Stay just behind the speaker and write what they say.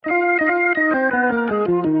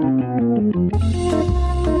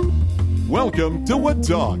Welcome to Wood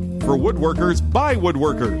Talk for woodworkers by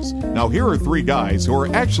woodworkers. Now, here are three guys who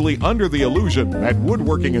are actually under the illusion that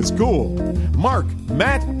woodworking is cool. Mark,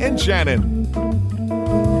 Matt, and Shannon.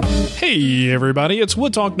 Hey, everybody. It's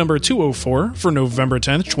Wood Talk number 204 for November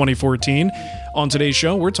 10th, 2014. On today's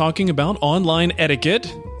show, we're talking about online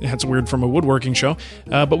etiquette. That's weird from a woodworking show,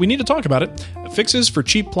 but we need to talk about it. Fixes for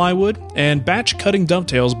cheap plywood and batch cutting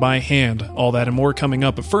dovetails by hand. All that and more coming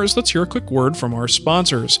up. But first, let's hear a quick word from our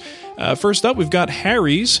sponsors. First up, we've got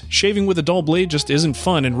Harry's. Shaving with a dull blade just isn't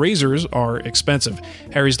fun, and razors are expensive.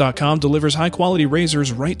 Harrys.com delivers high-quality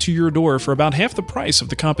razors right to your door for about half the price of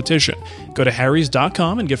the competition. Go to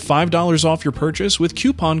Harrys.com and get $5 off your purchase with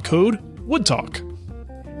coupon code WOODTALK.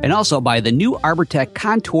 And also by the new Arbortech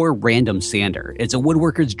Contour Random Sander. It's a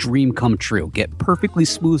woodworker's dream come true. Get perfectly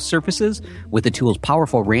smooth surfaces with the tool's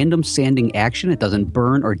powerful random sanding action. It doesn't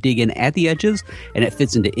burn or dig in at the edges, and it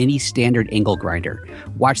fits into any standard angle grinder.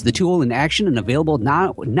 Watch the tool in action and available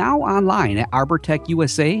now online at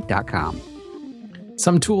arbortechusa.com.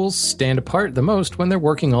 Some tools stand apart the most when they're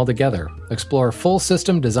working all together. Explore a full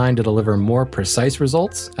system designed to deliver more precise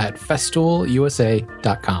results at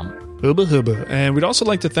festoolusa.com. Hubba hubba. And we'd also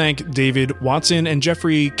like to thank David Watson and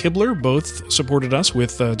Jeffrey Kibler. Both supported us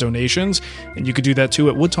with donations. And you could do that too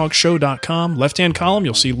at woodtalkshow.com. Left-hand column,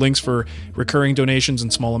 you'll see links for recurring donations in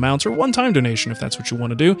small amounts or one-time donation if that's what you want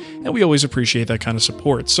to do. And we always appreciate that kind of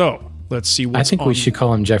support. So let's see what's I think we should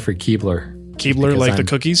call him Jeffrey Keebler. Keebler, like the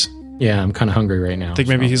cookies? Yeah, I'm kind of hungry right now. I think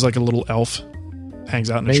maybe he's like a little elf. Hangs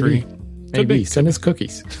out in a tree. Maybe. Send us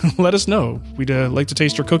cookies. Let us know. We'd like to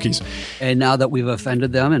taste your cookies. And now that we've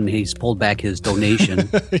offended them and he's pulled back his donation.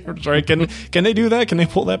 Sorry, can they do that? Can they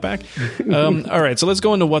pull that back? All right, so let's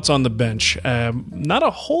go into what's on the bench. Not a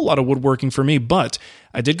whole lot of woodworking for me, but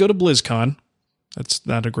I did go to BlizzCon. That's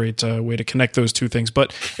not a great way to connect those two things,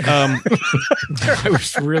 but I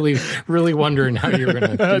was really wondering how you were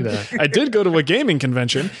going to do that. I did go to a gaming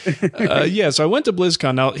convention. So I went to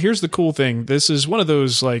BlizzCon. Now, here's the cool thing. This is one of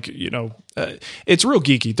those, it's real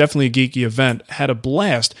geeky, definitely a geeky event. Had a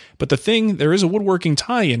blast, but there is a woodworking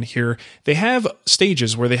tie-in here. They have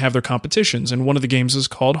stages where they have their competitions, and one of the games is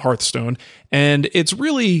called Hearthstone, and it's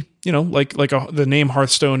really, the name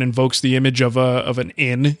Hearthstone invokes the image of an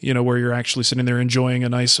inn, where you're actually sitting there enjoying a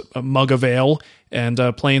nice mug of ale and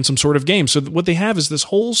playing some sort of game. So what they have is this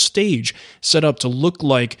whole stage set up to look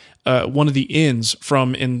like one of the inns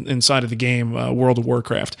from inside of the game, World of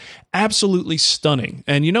Warcraft. Absolutely stunning.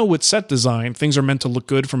 And with set design, things are meant to look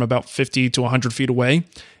good from about 50 to 100 feet away.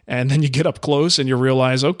 And then you get up close and you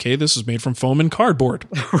realize, okay, this is made from foam and cardboard.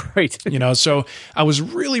 Right. So I was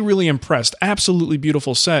really, really impressed. Absolutely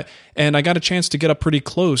beautiful set. And I got a chance to get up pretty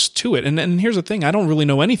close to it. And here's the thing. I don't really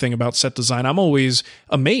know anything about set design. I'm always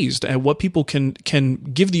amazed at what people can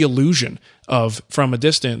give the illusion of from a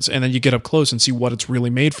distance, and then you get up close and see what it's really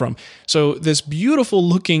made from. So this beautiful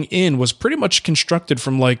looking inn was pretty much constructed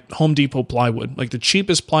from like Home Depot plywood, like the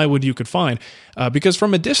cheapest plywood you could find. Because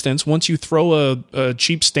from a distance, once you throw a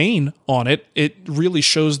cheap stain on it, it really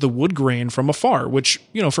shows the wood grain from afar, which,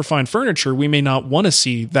 for fine furniture, we may not want to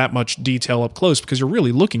see that much detail up close because you're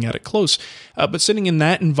really looking at it close. But sitting in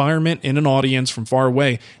that environment in an audience from far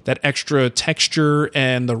away, that extra texture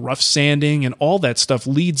and the rough sanding and all that stuff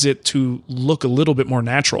leads it to look a little bit more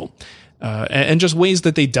natural. And just ways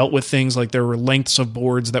that they dealt with things, like there were lengths of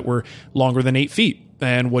boards that were longer than 8 feet.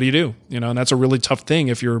 And what do you do? And that's a really tough thing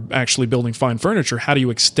if you're actually building fine furniture. How do you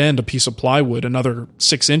extend a piece of plywood another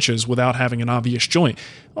 6 inches without having an obvious joint?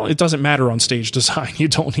 Well, it doesn't matter on stage design. You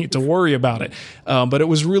don't need to worry about it. But it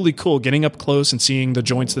was really cool getting up close and seeing the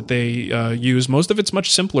joints that they use. Most of it's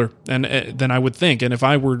much simpler than I would think. And if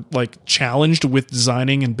I were challenged with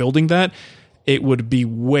designing and building that, it would be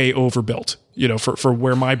way overbuilt, for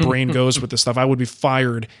where my brain goes with this stuff. I would be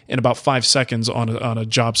fired in about 5 seconds on a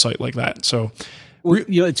job site like that. So,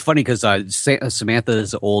 it's funny because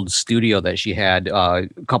Samantha's old studio that she had a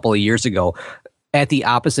couple of years ago, at the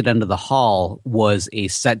opposite end of the hall was a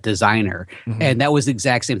set designer. Mm-hmm. And that was the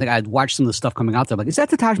exact same thing. I'd watched some of the stuff coming out there. I'm like, is that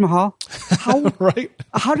the Taj Mahal? How, right.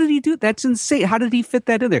 How did he do it? That's insane. How did he fit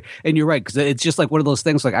that in there? And you're right, because it's just like one of those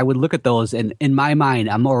things, like I would look at those and in my mind,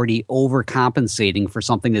 I'm already overcompensating for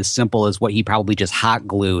something as simple as what he probably just hot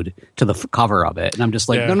glued to the cover of it. And I'm just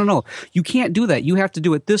like, no, you can't do that. You have to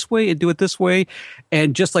do it this way and do it this way.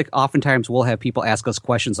 And just like oftentimes we'll have people ask us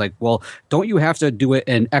questions like, well, don't you have to do it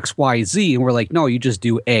in X, Y, Z? And we're like, no, you just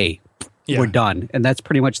do A. Yeah. We're done. And that's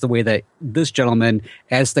pretty much the way that this gentleman,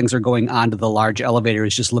 as things are going onto the large elevator,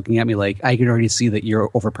 is just looking at me like, I can already see that you're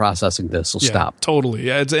overprocessing this, so stop. Totally.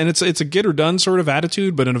 Yeah, it's a get or done sort of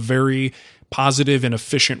attitude, but in a very positive and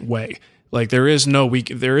efficient way. Like there is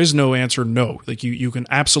no answer no. Like you can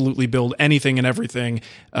absolutely build anything and everything,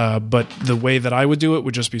 but the way that I would do it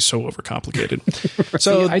would just be so overcomplicated.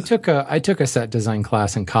 So I took a set design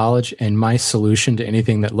class in college, and my solution to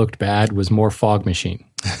anything that looked bad was more fog machine.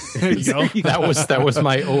 there you go. That was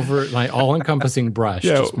my all-encompassing brush.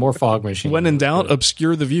 Yeah. Just more fog machine. When in doubt,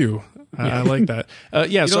 obscure the view. I like that.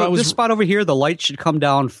 So I was this spot over here. The light should come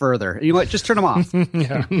down further. You know what? Just turn them off.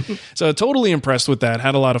 So totally impressed with that.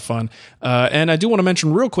 Had a lot of fun. And I do want to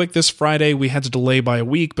mention real quick, this Friday, we had to delay by a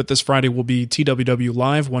week, but this Friday will be TWW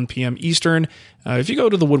Live, 1 p.m. Eastern. If you go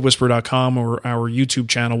to thewoodwhisperer.com or our YouTube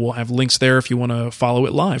channel, we'll have links there if you want to follow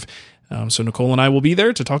it live. So Nicole and I will be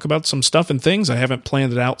there to talk about some stuff and things. I haven't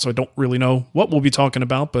planned it out, so I don't really know what we'll be talking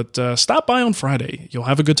about, but stop by on Friday. You'll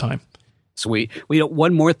have a good time. Sweet.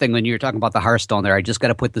 One more thing when you were talking about the Hearthstone there, I just got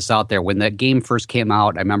to put this out there. When that game first came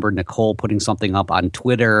out, I remember Nicole putting something up on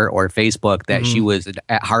Twitter or Facebook that she was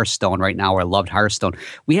at Hearthstone right now or loved Hearthstone.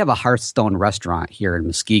 We have a Hearthstone restaurant here in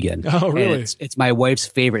Muskegon. Oh, really? And it's my wife's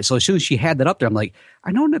favorite. So as soon as she had that up there, I'm like,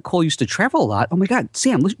 I know Nicole used to travel a lot. Oh my God,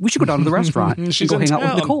 Sam, we should go down to the restaurant. She's go in hang out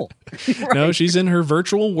town. with Nicole. Right. No, she's in her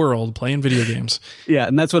virtual world playing video games. Yeah,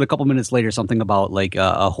 and that's what a couple minutes later, something about like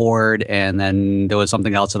a horde, and then there was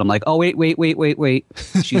something else, and I'm like, oh wait,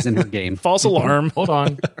 she's in her game. False alarm. Hold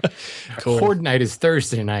on. Cool. Horde night is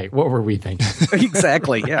Thursday night. What were we thinking?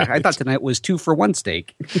 Exactly. Yeah, I thought tonight was 2 for 1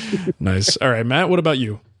 steak. Nice. All right, Matt, what about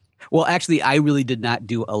you? Well, actually, I really did not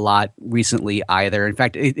do a lot recently either. In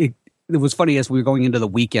fact, it was funny as we were going into the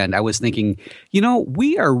weekend, I was thinking,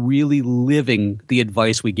 we are really living the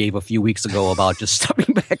advice we gave a few weeks ago about just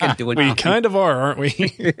stepping back and doing We kind of are, aren't we?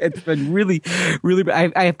 It's been really, really,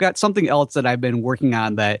 I've got something else that I've been working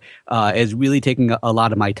on that is really taking a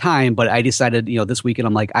lot of my time, but I decided, this weekend,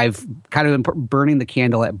 I'm like, I've kind of been burning the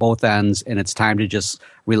candle at both ends, and it's time to just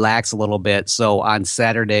relax a little bit. So on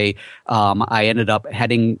Saturday, I ended up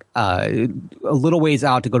heading a little ways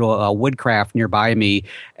out to go to a Woodcraft nearby me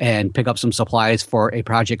and pick up some supplies for a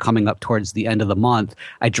project coming up towards the end of the month.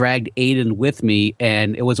 I dragged Aiden with me,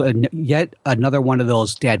 and it was yet another one of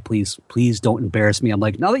those, Dad, please don't embarrass me. I'm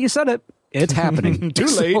like, now that you said it, it's happening. Too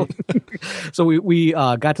late. So we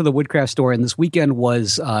got to the Woodcraft store, and this weekend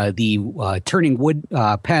was the turning wood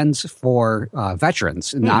pens for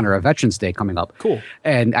veterans in honor of Veterans Day coming up. Cool.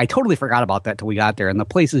 And I totally forgot about that till we got there, and the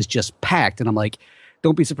place is just packed. And I'm like,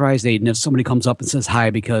 don't be surprised, Aiden, if somebody comes up and says hi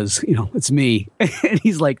because, it's me. And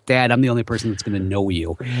he's like, Dad, I'm the only person that's going to know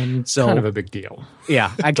you. So kind of a big deal.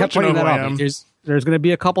 Yeah, I kept pointing that out. There's going to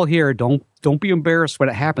be a couple here. Don't be embarrassed when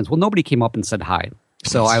it happens. Well, nobody came up and said hi.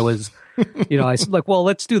 So I was, I said, like, well,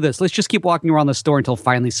 let's do this. Let's just keep walking around the store until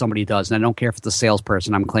finally somebody does. And I don't care if it's a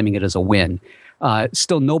salesperson. I'm claiming it as a win.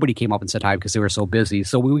 Still, nobody came up and said hi because they were so busy.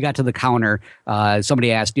 So when we got to the counter,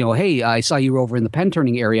 somebody asked, hey, I saw you were over in the pen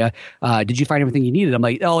turning area. Did you find everything you needed? I'm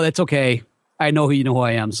like, oh, that's okay. I know who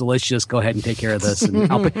I am, so let's just go ahead and take care of this.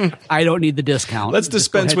 And I don't need the discount. Let's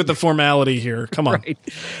dispense with the formality here. Come on. Right.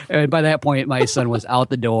 And by that point, my son was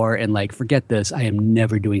out the door and like, forget this. I am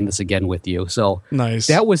never doing this again with you. So nice.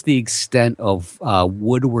 That was the extent of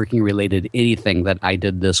woodworking related anything that I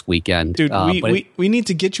did this weekend. Dude, we need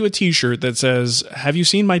to get you a T-shirt that says, have you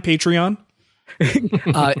seen my Patreon?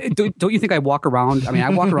 Don't you think I walk around? I mean, I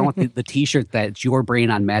walk around with the T-shirt that's Your Brain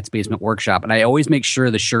on Matt's Basement Workshop, and I always make sure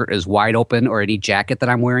the shirt is wide open, or any jacket that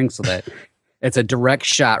I'm wearing, so that it's a direct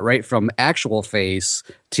shot right from actual face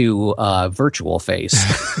to virtual face.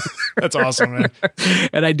 That's awesome, man.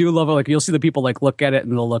 And I do love it. Like, you'll see the people like look at it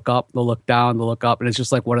and they'll look up, they'll look down, they'll look up, and it's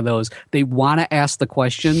just like one of those. They want to ask the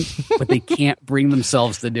question, but they can't bring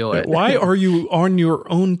themselves to do it. Why are you on your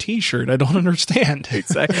own T-shirt? I don't understand.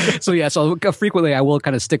 Exactly. So frequently I will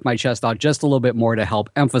kind of stick my chest out just a little bit more to help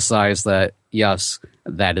emphasize that, yes,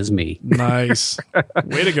 that is me. Nice.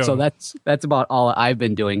 Way to go. So that's about all I've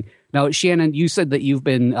been doing. Now, Shannon, you said that you've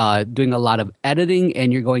been doing a lot of editing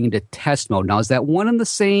and you're going into test mode. Now, is that one and the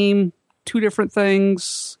same, two different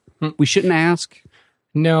things? We shouldn't ask?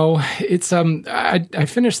 No, it's I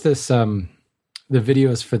finished this the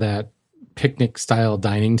videos for that picnic style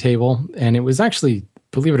dining table, and it was actually,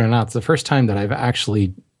 believe it or not, it's the first time that I've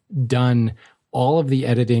actually done all of the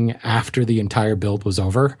editing after the entire build was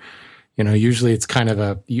over. Usually it's kind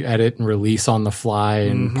of you edit and release on the fly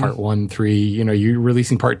in part 1, 3, you're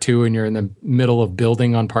releasing part 2 and you're in the middle of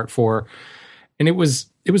building on part 4. And it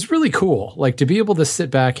was really cool. Like, to be able to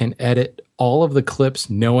sit back and edit all of the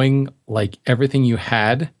clips, knowing like everything you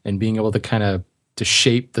had and being able to kind of to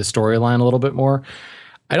shape the storyline a little bit more.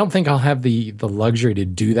 I don't think I'll have the luxury to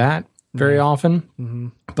do that very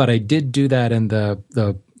often, but I did do that in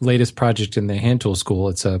the latest project in the hand tool school.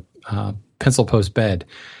 It's a pencil post bed.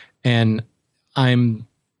 And I'm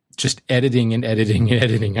just editing and editing and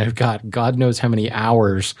editing. I've got God knows how many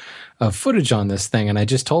hours of footage on this thing. And I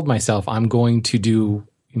just told myself I'm going to do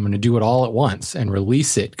it all at once and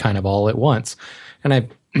release it kind of all at once. And I,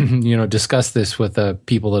 discussed this with the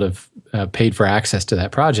people that have paid for access to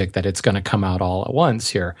that project, that it's going to come out all at once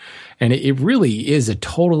here. And it really is a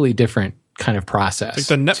totally different kind of process. Like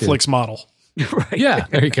the Netflix model. Right. Yeah,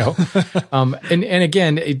 there you go. And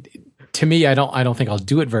again, to me, I don't think I'll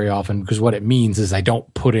do it very often, because what it means is I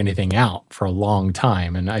don't put anything out for a long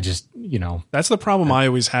time. And I just, That's the problem I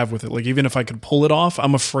always have with it. Like, even if I could pull it off,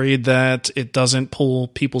 I'm afraid that it doesn't pull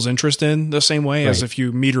people's interest in the same way as if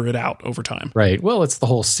you meter it out over time. Right. Well, it's the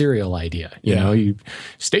whole serial idea. You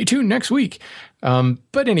stay tuned next week.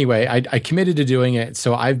 But anyway, I committed to doing it.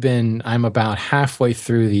 So I'm about halfway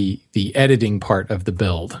through the editing part of the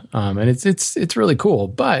build. And it's really cool.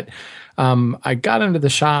 But I got into the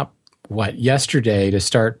shop yesterday to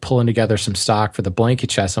start pulling together some stock for the blanket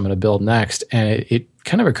chest I'm going to build next. And it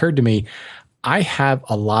kind of occurred to me, I have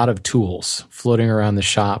a lot of tools floating around the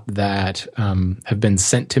shop that have been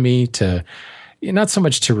sent to me to, not so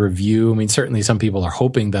much to review. I mean, certainly some people are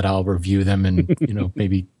hoping that I'll review them and,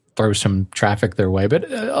 maybe throw some traffic their way.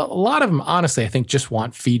 But a lot of them, honestly, I think just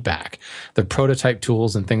want feedback. The prototype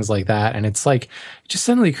tools and things like that. And it's like, it just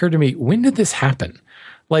suddenly occurred to me, when did this happen?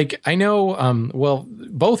 Like, I know,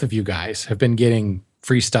 both of you guys have been getting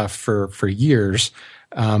free stuff for years,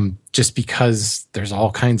 just because there's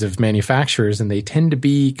all kinds of manufacturers and they tend to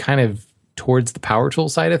be kind of towards the power tool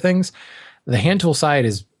side of things. The hand tool side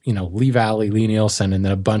is, Lee Valley, Lee Nielsen, and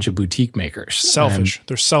then a bunch of boutique makers. Selfish.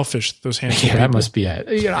 They're selfish, those hand tool people. That must be it.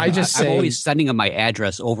 I'm always sending them my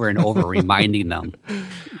address over and over, reminding them.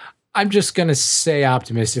 I'm just going to say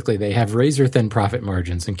optimistically, they have razor thin profit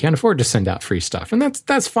margins and can't afford to send out free stuff. And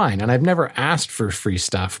that's fine. And I've never asked for free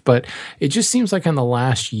stuff, but it just seems like in the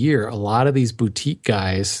last year, a lot of these boutique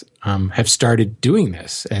guys have started doing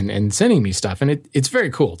this and sending me stuff. And it's very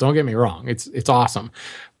cool. Don't get me wrong. It's awesome.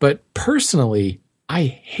 But personally, I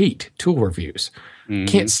hate tool reviews. Mm-hmm.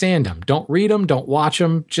 Can't stand them. Don't read them. Don't watch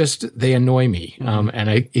them. Just, they annoy me.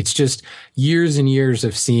 And it's just years and years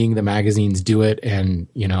of seeing the magazines do it, and,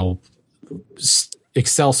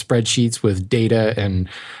 Excel spreadsheets with data, and,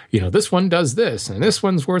 this one does this and this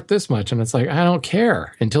one's worth this much. And it's like, I don't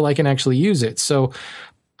care until I can actually use it. So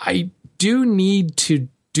I do need to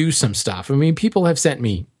do some stuff. I mean, people have sent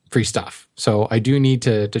me free stuff, so I do need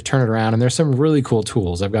to turn it around. And there's some really cool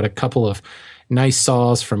tools. I've got a couple of nice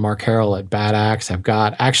saws from Mark Harrell at Bad Axe. I've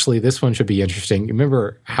got, actually, this one should be interesting.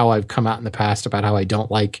 Remember how I've come out in the past about how I don't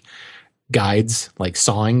like guides, like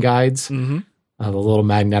sawing guides, the little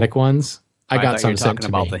magnetic ones? I got some sent to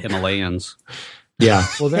me. Talking about the Himalayans. Yeah,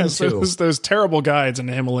 well, them too. Those terrible guides in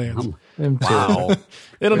the Himalayas. Them too. Wow.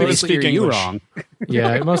 They don't even speak English. You wrong.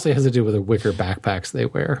 Yeah, it mostly has to do with the wicker backpacks they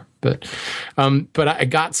wear. But I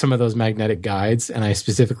got some of those magnetic guides, and I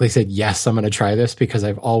specifically said, yes, I'm going to try this, because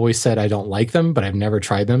I've always said I don't like them, but I've never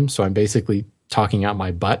tried them. So I'm basically talking out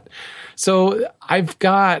my butt. So I've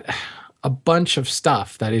got a bunch of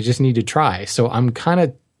stuff that I just need to try. So I'm kind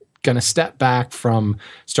of going to step back from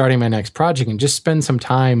starting my next project and just spend some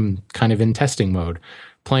time kind of in testing mode,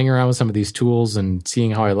 playing around with some of these tools and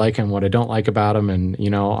seeing how I like them, what I don't like about them. And,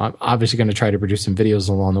 I'm obviously going to try to produce some videos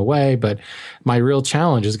along the way, but my real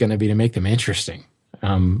challenge is going to be to make them interesting.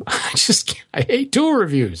 I hate tool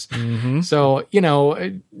reviews. Mm-hmm. So,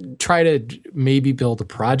 try to maybe build a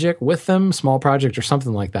project with them, small project or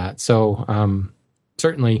something like that. So,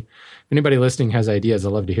 certainly, if anybody listening has ideas,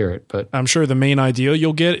 I'd love to hear it. But I'm sure the main idea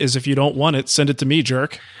you'll get is, if you don't want it, send it to me,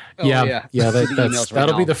 jerk. Yeah.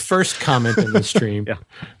 That'll be the first comment in the stream. Yeah.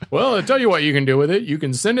 Well, I'll tell you what you can do with it. You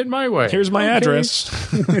can send it my way. Here's my address.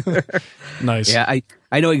 Nice. Yeah,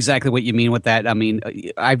 I know exactly what you mean with that. I mean,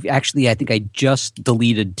 I think I just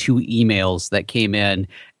deleted 2 emails that came in,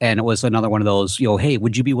 and it was another one of those, hey,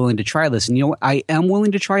 would you be willing to try this? And, I am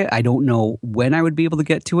willing to try it. I don't know when I would be able to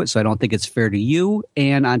get to it, so I don't think it's fair to you.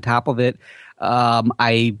 And on top of it,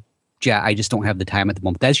 I just don't have the time at the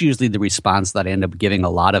moment. That's usually the response that I end up giving a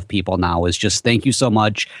lot of people now, is just, thank you so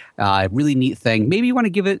much. Really neat thing. Maybe you want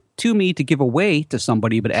to give it to me to give away to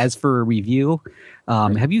somebody, but as for a review,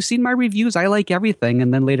 have you seen my reviews? I like everything.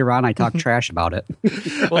 And then later on, I talk trash about it.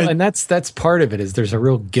 Well, and that's part of it, is there's a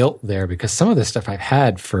real guilt there, because some of this stuff I've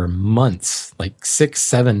had for months, like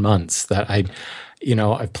 6-7 months, that I've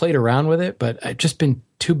played around with it, but I've just been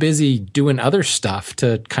too busy doing other stuff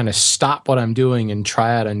to kind of stop what I'm doing and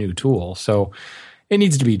try out a new tool. So it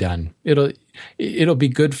needs to be done. It'll be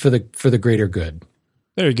good for the greater good.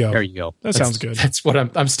 There you go. There you go. That sounds good. That's what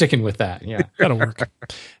I'm sticking with that. Yeah. That'll work.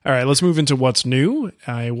 All right, let's move into what's new.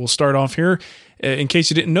 I will start off here. In case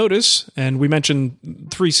you didn't notice, and we mentioned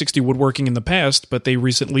 360 Woodworking in the past, but they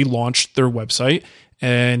recently launched their website,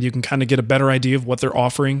 and you can kind of get a better idea of what their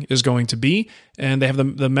offering is going to be. And they have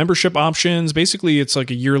the membership options. Basically, it's like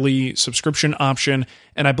a yearly subscription option,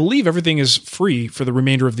 and I believe everything is free for the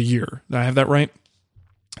remainder of the year. Did I have that right?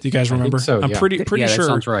 Do you guys remember? So, I'm yeah. pretty Yeah, sure. that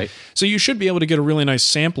sounds right. So you should be able to get a really nice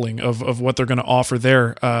sampling of what they're going to offer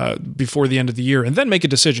there before the end of the year, and then make a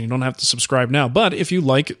decision. You don't have to subscribe now. But if you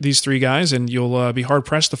like these three guys, and you'll be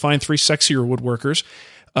hard-pressed to find three sexier woodworkers,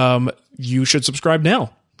 you should subscribe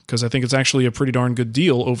now, because I think it's actually a pretty darn good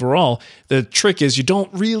deal overall. The trick is you don't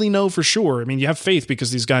really know for sure. I mean, you have faith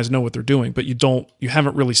because these guys know what they're doing, but you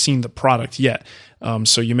haven't really seen the product yet.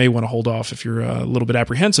 So you may want to hold off if you're a little bit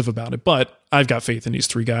apprehensive about it. But I've got faith in these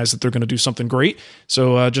three guys that they're going to do something great.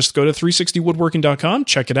 So just go to 360woodworking.com,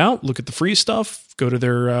 check it out, look at the free stuff, go to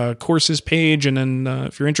their courses page, and then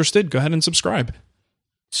if you're interested, go ahead and subscribe.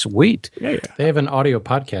 Sweet. Yeah. They have an audio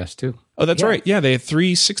podcast too. Oh, that's right. Yeah, they have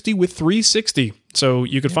 360 with 360. So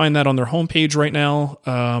you could find that on their homepage right now.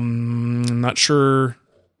 I'm not sure.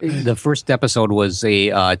 The first episode was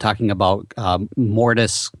talking about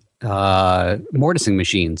mortising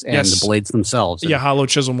machines and Yes. the blades themselves. Yeah, hollow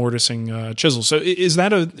chisel mortising chisel. So is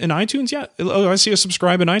that in iTunes yet? Oh, I see a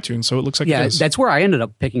subscribe in iTunes, so it looks like it Yeah, is. that's where I ended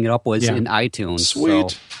up picking it up was Yeah. in iTunes.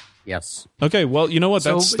 Sweet. So, yes. Okay, well, you know what?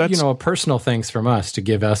 That's a personal thanks from us to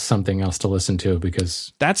give us something else to listen to,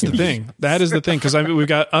 because that's the thing. That is the thing, because we've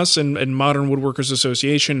got us and Modern Woodworkers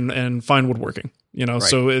Association and Fine Woodworking.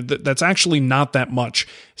 So that's actually not that much,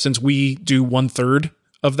 since we do 1/3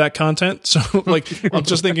 of that content. So I'm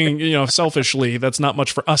just thinking, selfishly, that's not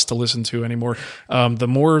much for us to listen to anymore. The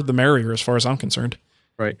more, the merrier, as far as I'm concerned.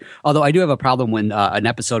 Right. Although I do have a problem when an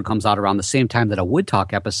episode comes out around the same time that a Wood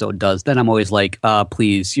Talk episode does. Then I'm always like,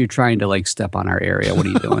 please, you're trying to step on our area. What are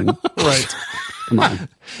you doing? Right. Come on.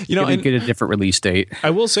 And Get a different release date.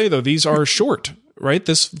 I will say, though, these are short, right?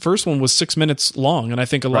 This first one was 6 minutes long, and I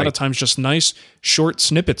think a lot of times just nice short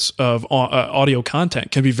snippets of audio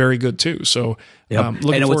content can be very good too. So, And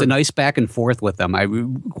it was a nice back and forth with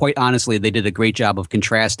them. Quite honestly, they did a great job of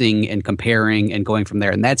contrasting and comparing and going from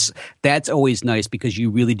there. And that's always nice, because you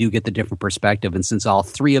really do get the different perspective. And since all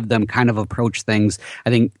three of them kind of approach things, I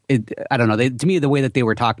think I don't know. To me, the way that they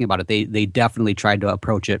were talking about it, they definitely tried to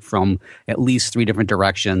approach it from at least three different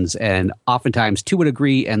directions. And oftentimes two would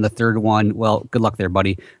agree, and the third one, well, good luck there,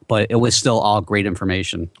 buddy. But it was still all great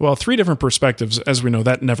information. Well, three different perspectives, as we know,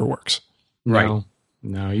 that never works. Right.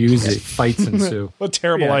 No, usually fights ensue. What a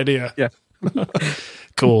terrible idea. Yeah.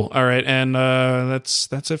 Cool. All right. And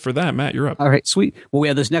that's it for that. Matt, you're up. All right, sweet. Well, we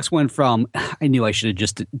have this next one from, I knew I should have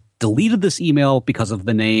just deleted this email because of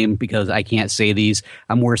the name, because I can't say these.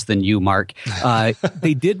 I'm worse than you, Mark.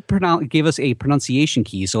 They did give us a pronunciation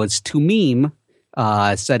key. So it's Tumim,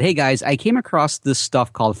 said, hey guys, I came across this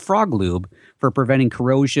stuff called Frog Lube for preventing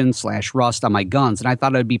corrosion/rust on my guns, and I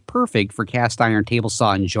thought it would be perfect for cast iron table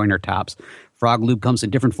saw and joiner tops. Frog Lube comes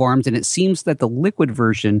in different forms, and it seems that the liquid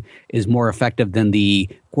version is more effective than the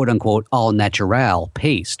quote-unquote all-natural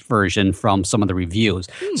paste version from some of the reviews.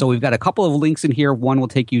 So we've got a couple of links in here. One will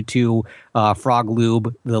take you to Frog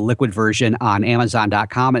Lube, the liquid version, on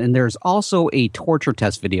Amazon.com, and there's also a torture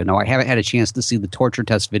test video. Now, I haven't had a chance to see the torture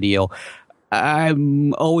test video.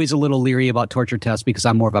 I'm always a little leery about torture tests because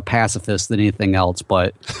I'm more of a pacifist than anything else.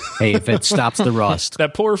 But hey, if it stops the rust.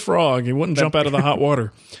 That poor frog, he wouldn't jump out of the hot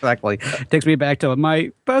water. Exactly. Takes me back to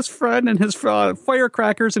my best friend and his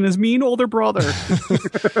firecrackers and his mean older brother.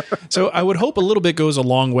 So I would hope a little bit goes a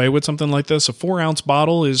long way with something like this. A 4-ounce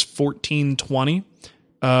bottle is $14.20.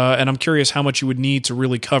 And I'm curious how much you would need to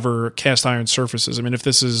really cover cast iron surfaces. I mean, if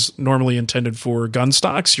this is normally intended for gun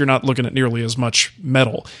stocks, you're not looking at nearly as much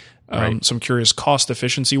metal. So I'm curious cost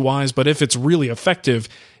efficiency wise, but if it's really effective,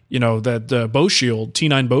 that Bow Shield,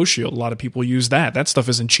 T9 Bow Shield, a lot of people use that. That stuff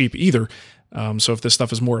isn't cheap either. So if this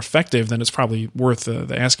stuff is more effective, then it's probably worth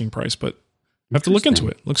the asking price, but I have to look into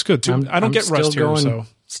it. Looks good too. I don't get rust here. So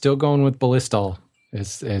still going with Ballistol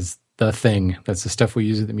as the thing. That's the stuff we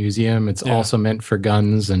use at the museum. It's also meant for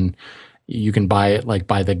guns, and you can buy it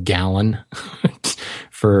by the gallon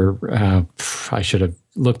for, I should have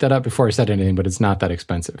looked that up before I said anything, but it's not that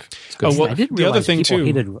expensive. I didn't realize the other thing too,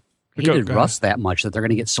 hated rust that much that they're going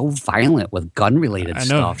to get so violent with gun-related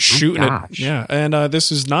stuff. I know, shooting it. Yeah, and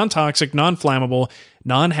this is non-toxic, non-flammable,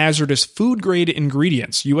 non-hazardous food-grade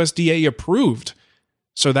ingredients, USDA approved.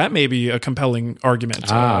 So that may be a compelling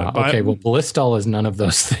argument. Okay. Well, Ballistol is none of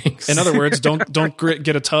those things. In other words, don't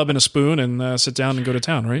get a tub and a spoon and sit down and go to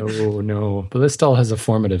town, right? Oh, no. Ballistol has a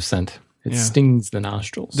formative scent. It stings the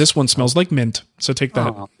nostrils. This one smells like mint, so take that.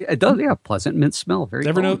 Oh, it does, pleasant mint smell. Very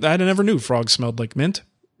I never knew frogs smelled like mint.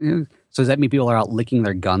 Yeah. So does that mean people are out licking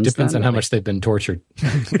their guns? Depends on how much they've been tortured.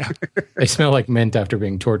 They smell like mint after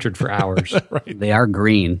being tortured for hours. Right. They are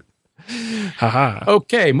green. Haha.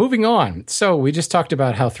 Okay, moving on. So we just talked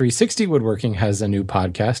about how 360 Woodworking has a new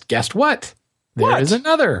podcast. Guess what? There is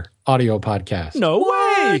another audio podcast. No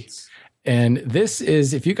way. And this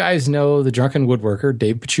is, if you guys know the Drunken Woodworker,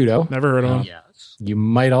 Dave Picciuto. Never heard of him. Yes. You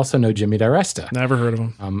might also know Jimmy DiResta. Never heard of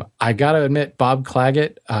him. I got to admit, Bob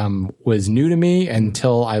Claggett was new to me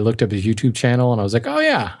until I looked up his YouTube channel and I was like, oh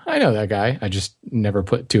yeah, I know that guy. I just never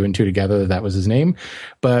put two and two together that was his name.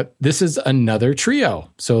 But this is another trio.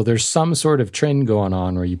 So there's some sort of trend going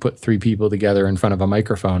on where you put three people together in front of a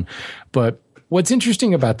microphone. But what's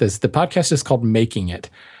interesting about this, the podcast is called Making It.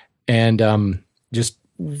 And just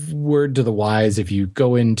word to the wise, if you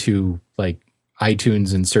go into like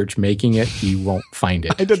iTunes and search Making It, you won't find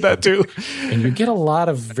it. I did that too. And you get a lot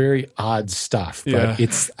of very odd stuff. But Yeah.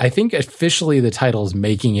 I think officially the title is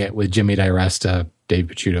Making It with Jimmy DiResta, Dave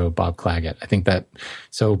Picciuto, Bob Claggett. I think that,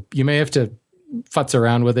 so you may have to futz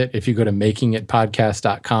around with it. If you go to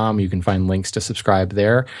makingitpodcast.com, you can find links to subscribe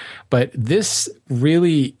there. But this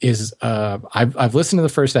really is, I've listened to the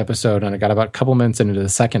first episode and I got about a couple minutes into the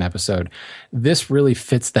second episode. This really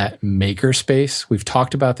fits that maker space. We've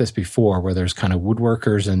talked about this before where there's kind of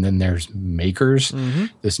woodworkers and then there's makers,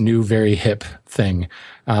 this new, very hip thing.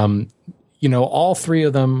 All three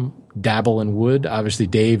of them dabble in wood. Obviously,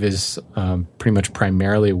 Dave is pretty much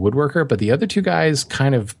primarily a woodworker, but the other two guys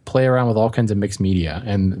kind of play around with all kinds of mixed media,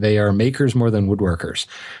 and they are makers more than woodworkers.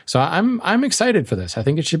 So I'm excited for this. I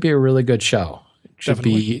think it should be a really good show. It should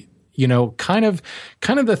be, kind of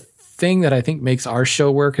the thing that I think makes our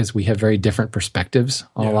show work is we have very different perspectives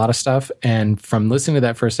on a lot of stuff. And from listening to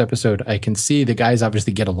that first episode, I can see the guys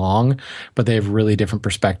obviously get along, but they have really different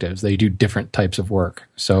perspectives. They do different types of work.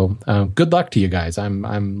 So good luck to you guys.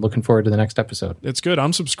 I'm looking forward to the next episode. It's good.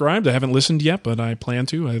 I'm subscribed. I haven't listened yet, but I plan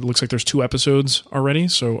to. It looks like there's 2 episodes already,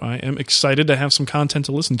 so I am excited to have some content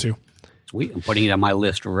to listen to. Sweet. I'm putting it on my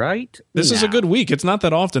list right This is a now. good week. It's not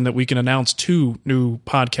that often that we can announce 2 new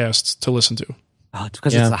podcasts to listen to. Oh, it's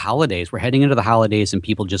because it's the holidays. We're heading into the holidays and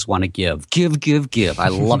people just want to give. I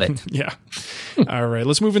love it. Yeah. All right.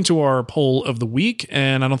 Let's move into our poll of the week.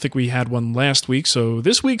 And I don't think we had one last week. So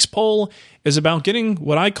this week's poll is about getting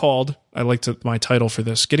what I called, my title for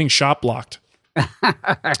this, getting shop blocked.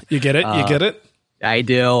 You get it? You get it? I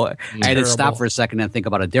do. I had to stop Terrible. for a second and think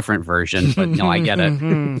about a different version, but no, I get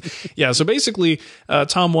it. Yeah. So basically,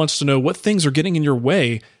 Tom wants to know what things are getting in your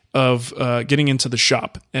way of getting into the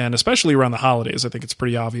shop, and especially around the holidays. I think it's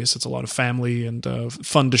pretty obvious. It's a lot of family and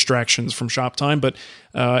fun distractions from shop time. But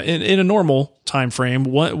in a normal time frame,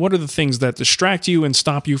 what are the things that distract you and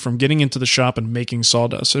stop you from getting into the shop and making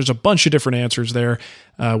sawdust? There's a bunch of different answers there.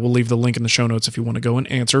 We'll leave the link in the show notes if you want to go and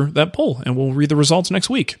answer that poll, and we'll read the results next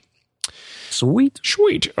week.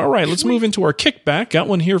 Sweet. All right, let's move into our kickback. Got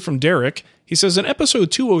one here from Derek. He says, in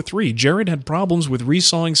episode 203, Jared had problems with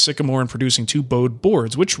resawing sycamore and producing 2 bowed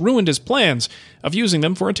boards, which ruined his plans of using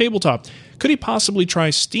them for a tabletop. Could he possibly try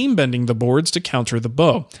steam bending the boards to counter the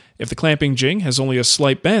bow? If the clamping jig has only a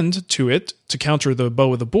slight bend to it to counter the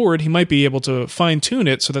bow of the board, he might be able to fine-tune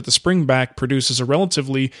it so that the spring back produces a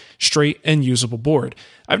relatively straight and usable board.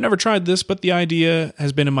 I've never tried this, but the idea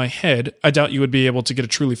has been in my head. I doubt you would be able to get a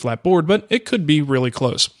truly flat board, but it could be really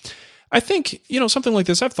close. I think, something like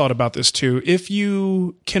this, I've thought about this too. If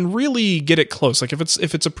you can really get it close, like if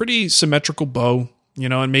it's a pretty symmetrical bow,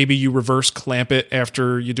 and maybe you reverse clamp it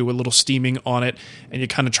after you do a little steaming on it and you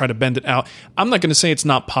kind of try to bend it out. I'm not going to say it's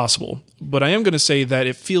not possible, but I am going to say that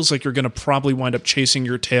it feels like you're going to probably wind up chasing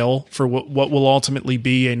your tail for what will ultimately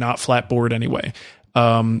be a not flat board anyway.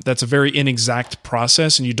 That's a very inexact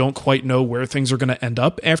process, and you don't quite know where things are going to end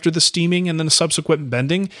up after the steaming and then the subsequent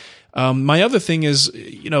bending. My other thing is,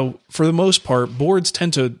 for the most part, boards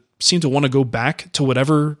seem to want to go back to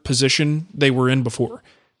whatever position they were in before.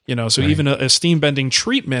 So even a steam bending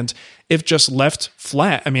treatment, if just left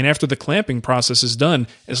flat, after the clamping process is done,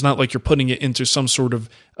 it's not like you're putting it into some sort of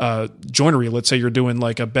joinery. Let's say you're doing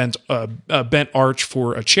like a bent arch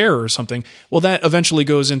for a chair or something. Well, that eventually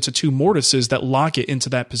goes into 2 mortises that lock it into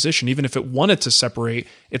that position. Even if it wanted to separate,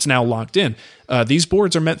 it's now locked in. These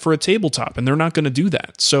boards are meant for a tabletop, and they're not going to do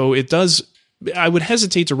that. So I would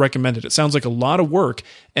hesitate to recommend it. It sounds like a lot of work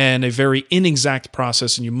and a very inexact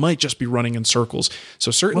process, and you might just be running in circles.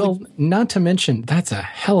 So certainly, Well, not to mention, that's a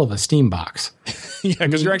hell of a steam box. yeah,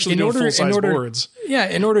 because you're actually doing full-size boards. Yeah,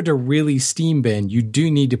 in order to really steam bend, you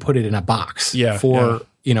do need to put it in a box for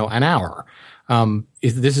an hour.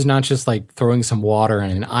 This is not just like throwing some water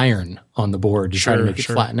and an iron on the board to try to make it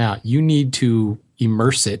flatten out. You need to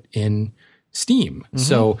immerse it in steam.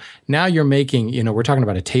 So now you're making, we're talking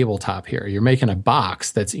about a tabletop here. You're making a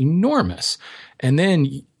box that's enormous. And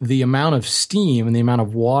then the amount of steam and the amount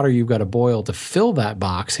of water you've got to boil to fill that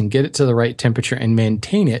box and get it to the right temperature and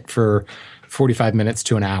maintain it for 45 minutes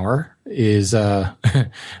to an hour is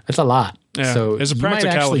that's a lot. Yeah, so it's a you might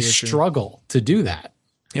practicality actually issue. struggle to do that.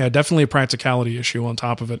 Yeah, definitely a practicality issue on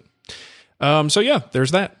top of it. So yeah,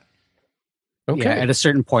 there's that. Okay. Yeah, at a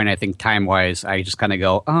certain point, I think time-wise, I just kind of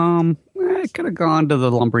go, I could have gone to the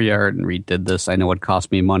lumberyard and redid this. I know it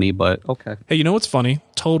cost me money, but okay. Hey, you know what's funny?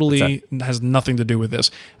 Totally has nothing to do with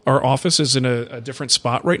this. Our office is in a different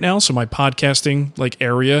spot right now, so my podcasting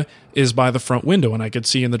area is by the front window, and I could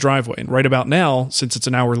see in the driveway. And right about now, since it's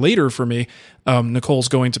an hour later for me, Nicole's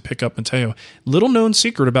going to pick up Mateo. Little known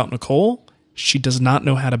secret about Nicole, she does not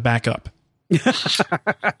know how to back up.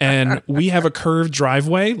 And we have a curved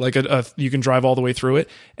driveway, you can drive all the way through it,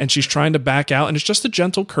 and she's trying to back out, and it's just a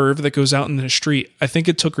gentle curve that goes out in the street. I think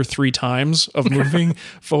it took her 3 times of moving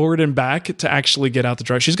forward and back to actually get out the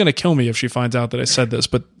drive. She's going to kill me if she finds out that I said this,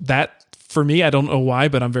 but that, for me, I don't know why,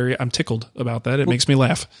 but I'm tickled about that. It makes me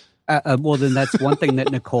laugh. Well, then that's one thing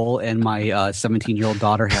that Nicole and my 17-year-old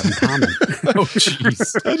daughter have in common. Oh,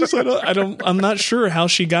 jeez. I'm not sure how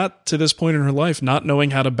she got to this point in her life, not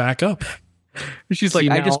knowing how to back up. She's like,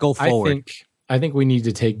 I just go forward. I think we need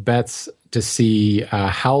to take bets to see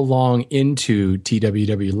how long into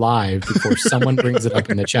TWW Live before someone brings it up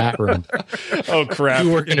in the chat room. Oh, crap.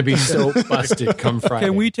 You are going to be so busted come Friday.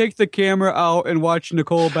 Can we take the camera out and watch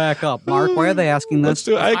Nicole back up? Mark, why are they asking this? Let's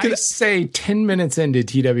do it. I could say 10 minutes into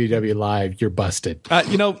TWW Live, you're busted.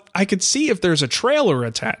 I could see if there's a trailer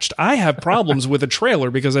attached. I have problems with a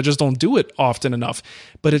trailer because I just don't do it often enough.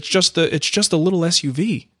 But it's just a little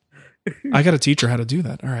SUV. I got to teach her how to do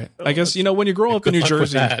that. All right. I guess, when you grow up in New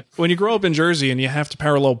Jersey, and you have to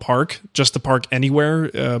parallel park, just to park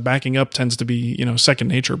anywhere, backing up tends to be, second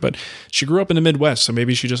nature. But she grew up in the Midwest, so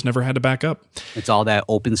maybe she just never had to back up. It's all that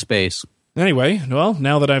open space. Anyway, well,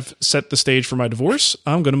 now that I've set the stage for my divorce,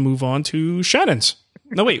 I'm going to move on to Shannon's.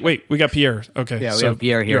 No, wait. We got Pierre. Okay. Yeah, we have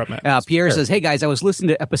Pierre here. Pierre says, hey, guys, I was listening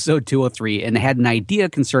to episode 203 and had an idea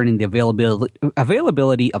concerning the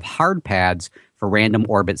availability of hard pads for random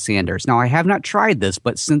orbit sanders. Now, I have not tried this,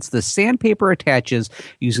 but since the sandpaper attaches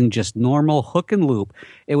using just normal hook and loop,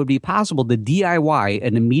 it would be possible to DIY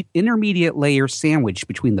an intermediate layer sandwich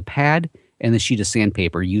between the pad and the sheet of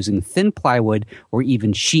sandpaper using thin plywood or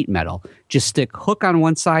even sheet metal. Just stick hook on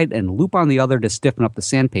one side and loop on the other to stiffen up the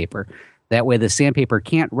sandpaper. That way the sandpaper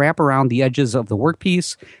can't wrap around the edges of the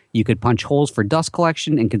workpiece. You could punch holes for dust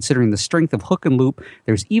collection, and considering the strength of hook and loop,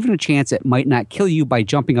 there's even a chance it might not kill you by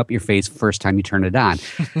jumping up your face the first time you turn it on.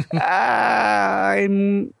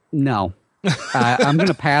 No. I'm going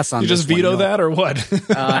to pass on this. You just veto that or what?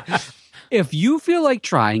 If you feel like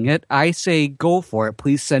trying it, I say go for it.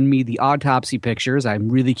 Please send me the autopsy pictures. I'm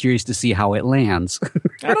really curious to see how it lands.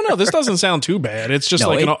 I don't know. This doesn't sound too bad. It's just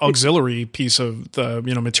an auxiliary piece of the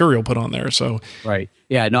material put on there. So right,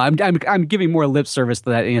 yeah. No, I'm giving more lip service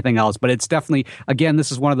to that than anything else. But it's definitely, again,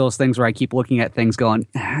 this is one of those things where I keep looking at things, going,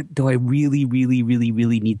 do I really, really, really,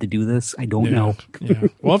 really need to do this? I don't know. Yeah.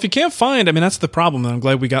 Well, if you can't find, that's the problem. And I'm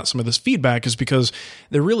glad we got some of this feedback, is because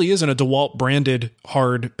there really isn't a DeWalt branded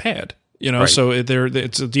hard pad. Right. So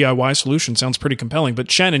it's a DIY solution. Sounds pretty compelling.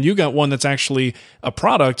 But Shannon, you got one that's actually a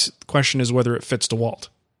product. The question is whether it fits DeWalt.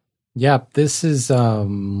 Yeah, this is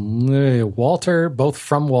Walter, both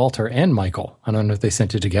from Walter and Michael. I don't know if they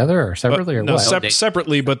sent it together or separately or what.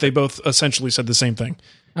 Separately, but they both essentially said the same thing.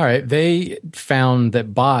 All right. They found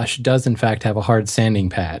that Bosch does, in fact, have a hard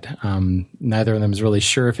sanding pad. Neither of them is really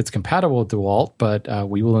sure if it's compatible with DeWalt, but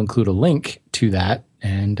we will include a link to that,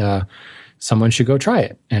 and someone should go try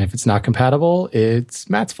it. And if it's not compatible, it's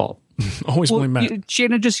Matt's fault. Always blame Matt.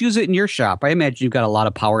 Shannon, just use it in your shop. I imagine you've got a lot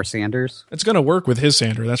of power sanders. It's going to work with his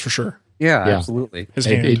sander, that's for sure. Yeah. Absolutely. His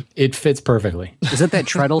hand. It fits perfectly. Is it that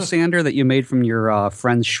treadle sander that you made from your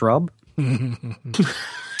friend's shrub?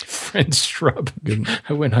 Friend's shrub.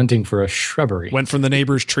 I went hunting for a shrubbery. Went from the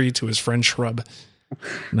neighbor's tree to his friend's shrub.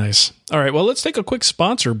 Nice. All right. Well, let's take a quick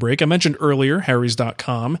sponsor break. I mentioned earlier,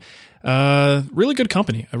 Harry's.com. Really good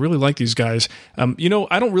company. I really like these guys. I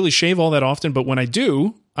don't really shave all that often, but when I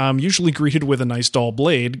do, I'm usually greeted with a nice dull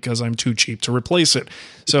blade because I'm too cheap to replace it.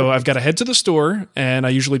 So I've got to head to the store, and I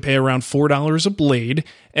usually pay around $4 a blade.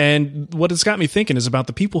 And what it's got me thinking is about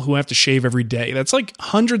the people who have to shave every day. That's like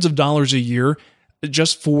hundreds of dollars a year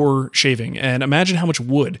just for shaving. And imagine how much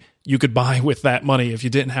wood you could buy with that money if you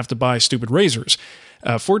didn't have to buy stupid razors.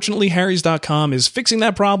 Fortunately, Harry's.com is fixing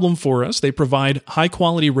that problem for us. They provide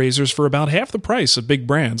high-quality razors for about half the price of big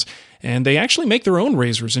brands. And they actually make their own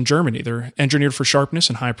razors in Germany. They're engineered for sharpness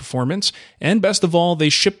and high performance. And best of all, they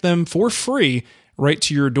ship them for free right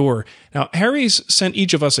to your door. Now, Harry's sent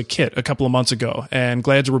each of us a kit a couple of months ago, and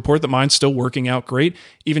glad to report that mine's still working out great.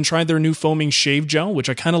 Even tried their new foaming shave gel, which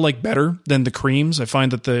I kind of like better than the creams. I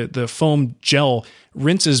find that the foam gel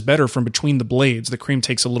rinses better from between the blades. The cream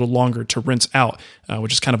takes a little longer to rinse out,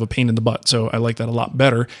 which is kind of a pain in the butt, so I like that a lot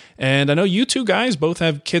better. And I know you two guys both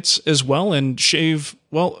have kits as well and shave,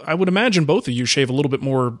 well, I would imagine both of you shave a little bit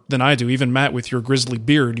more than I do. Even Matt, with your grizzly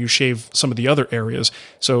beard, you shave some of the other areas.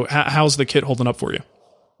 So how's the kit holding up for you?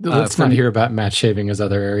 Let's not hear about Matt shaving his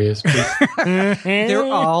other areas, please. They're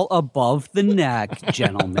all above the neck,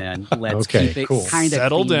 gentlemen. Let's keep it kind of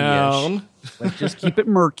settle down. Let's just keep it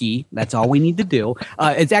murky. That's all we need to do.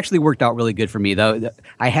 It's actually worked out really good for me, though.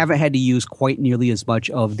 I haven't had to use quite nearly as much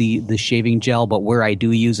of the shaving gel, but where I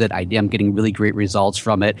do use it, I am getting really great results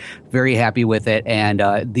from it. Very happy with it, and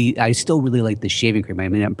I still really like the shaving cream. I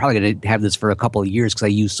mean, I'm probably going to have this for a couple of years because I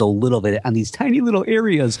use so little of it on these tiny little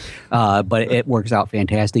areas, but it works out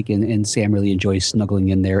fantastic, and Sam really enjoys snuggling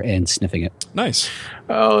in there and sniffing it. Nice.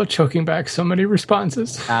 Oh, choking back so many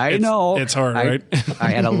responses. I know. It's hard, right? I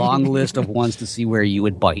had a long list of ones to see where you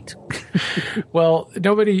would bite. Well,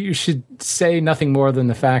 you should say nothing more than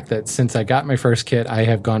the fact that since I got my first kit, I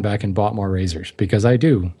have gone back and bought more razors because I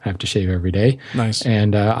do have to shave every day. Nice.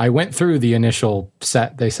 And I went through the initial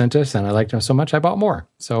set they sent us, and I liked them so much I bought more.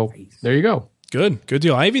 So there you go. Good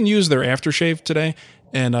deal. I even used their aftershave today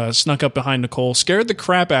and snuck up behind Nicole, scared the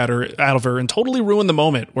crap out of her, and totally ruined the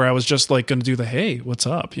moment where I was just like going to do the, hey, what's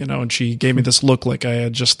up? And she gave me this look like I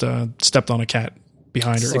had just stepped on a cat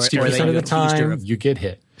behind her. 60% of the time, you get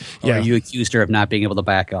hit. Or you accused her of not being able to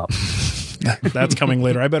back up. That's coming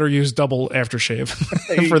later. I better use double aftershave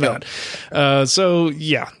for that. So,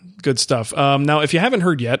 yeah. Good stuff. Now, if you haven't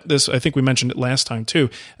heard yet, I think we mentioned it last time too.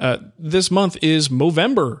 This month is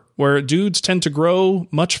Movember, where dudes tend to grow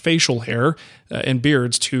much facial hair and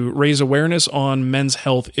beards to raise awareness on men's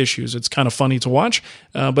health issues. It's kind of funny to watch,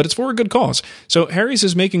 but it's for a good cause. So Harry's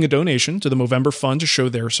is making a donation to the Movember Fund to show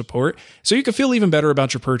their support, so you can feel even better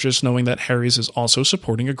about your purchase knowing that Harry's is also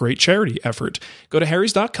supporting a great charity effort. Go to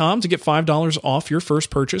harrys.com to get $5 off your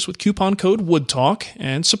first purchase with coupon code WoodTalk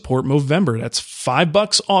and support Movember. That's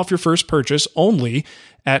 $5 off your first purchase only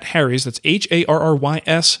at Harry's. That's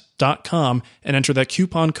HARRYS.com, and enter that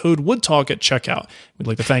coupon code WoodTalk at checkout. We'd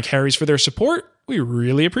like to thank Harry's for their support. We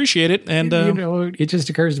really appreciate it. And it just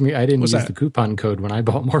occurs to me I didn't use the coupon code when I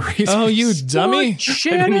bought more razors. Oh, you dummy! I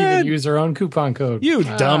didn't even use our own coupon code. You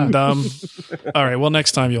dumb. All right. Well,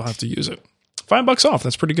 next time you'll have to use it. $5 off.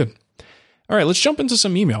 That's pretty good. All right. Let's jump into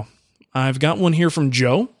some email. I've got one here from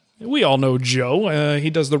Joe. We all know Joe. He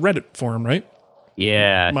does the Reddit forum, right?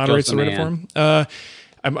 Yeah. Moderates the Reddit forum.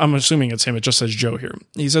 I'm assuming it's him. It just says Joe here.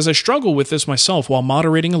 He says, I struggle with this myself while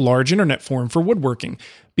moderating a large internet forum for woodworking.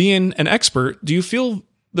 Being an expert, do you feel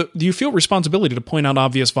responsibility to point out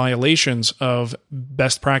obvious violations of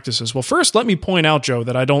best practices? Well, first, let me point out, Joe,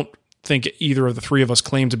 that I don't think either of the three of us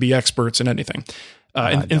claim to be experts in anything.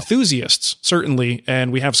 No. Enthusiasts, certainly,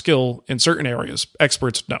 and we have skill in certain areas.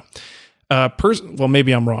 Experts, no. Well,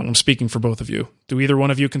 maybe I'm wrong. I'm speaking for both of you. Do either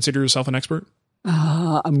one of you consider yourself an expert?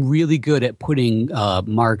 I'm really good at putting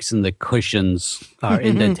marks in the cushions,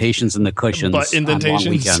 indentations in the cushions but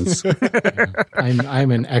indentations. On long weekends. I'm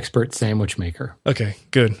an expert sandwich maker. Okay,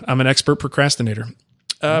 good. I'm an expert procrastinator.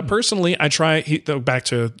 Personally, back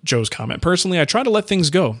to Joe's comment. Personally, I try to let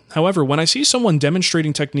things go. However, when I see someone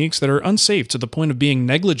demonstrating techniques that are unsafe to the point of being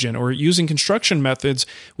negligent or using construction methods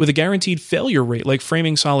with a guaranteed failure rate, like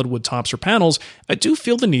framing solid wood tops or panels, I do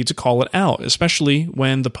feel the need to call it out, especially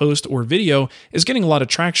when the post or video is getting a lot of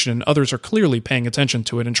traction and others are clearly paying attention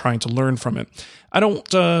to it and trying to learn from it. I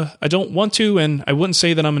don't want to, and I wouldn't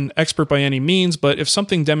say that I'm an expert by any means, but if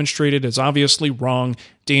something demonstrated is obviously wrong,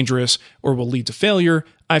 dangerous, or will lead to failure,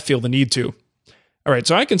 I feel the need to. All right,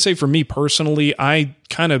 so I can say for me personally, I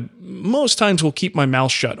kind of most times will keep my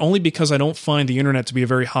mouth shut, only because I don't find the internet to be a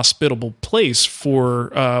very hospitable place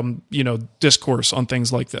for discourse on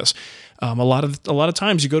things like this. A lot of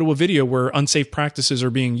times you go to a video where unsafe practices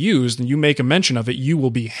are being used and you make a mention of it, you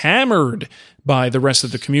will be hammered by the rest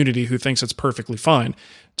of the community who thinks it's perfectly fine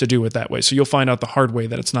to do it that way. So you'll find out the hard way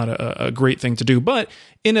that it's not a great thing to do. But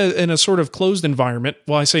in a sort of closed environment,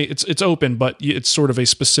 well, I say it's open, but it's sort of a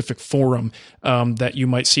specific forum that you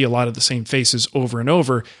might see a lot of the same faces over and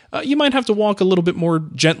over. You might have to walk a little bit more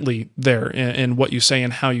gently there in what you say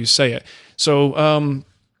and how you say it. So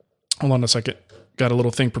hold on a second. Got a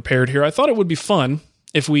little thing prepared here. I thought it would be fun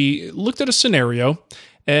if we looked at a scenario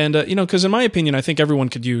and, because in my opinion, I think every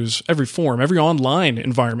online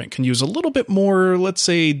environment can use a little bit more, let's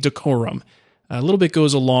say, decorum. A little bit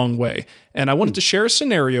goes a long way. And I wanted to share a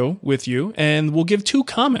scenario with you, and we'll give 2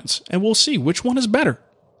 comments, and we'll see which one is better.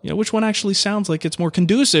 Which one actually sounds like it's more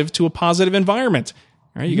conducive to a positive environment.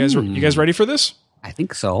 All right, you guys ready for this? I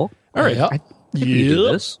think so. All right. I think we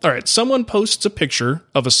do this. All right, someone posts a picture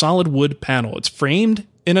of a solid wood panel. It's framed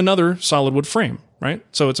in another solid wood frame, right?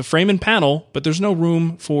 So it's a frame and panel, but there's no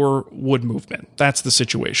room for wood movement. That's the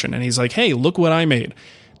situation. And he's like, hey, look what I made.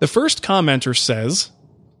 The first commenter says,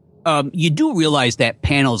 you do realize that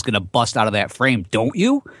panel is going to bust out of that frame, don't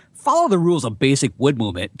you? Follow the rules of basic wood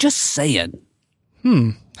movement. Just saying.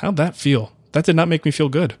 How'd that feel? That did not make me feel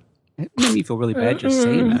good. It made me feel really bad just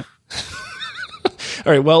saying that.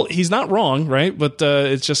 All right, well, he's not wrong, right? But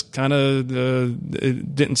it's just kind of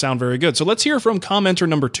it didn't sound very good. So let's hear from commenter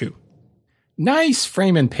number 2. Nice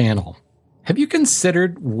frame and panel. Have you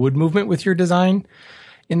considered wood movement with your design?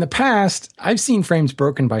 In the past, I've seen frames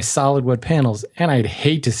broken by solid wood panels, and I'd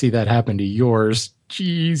hate to see that happen to yours.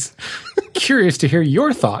 Jeez. Curious to hear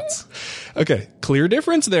your thoughts. Okay, clear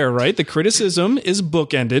difference there, right? The criticism is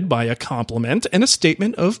bookended by a compliment and a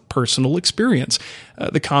statement of personal experience.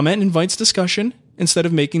 The comment invites discussion instead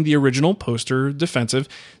of making the original poster defensive.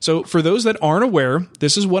 So for those that aren't aware,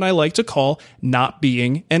 this is what I like to call not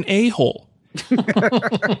being an a-hole.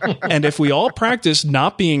 And if we all practiced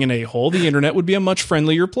not being an a-hole, the internet would be a much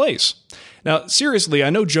friendlier place. Now, seriously, I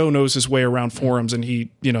know Joe knows his way around forums, and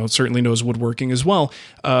he, certainly knows woodworking as well.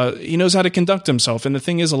 He knows how to conduct himself, and the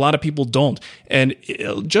thing is, a lot of people don't. And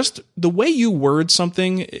just the way you word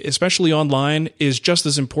something, especially online, is just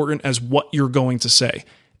as important as what you're going to say.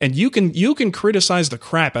 And you can criticize the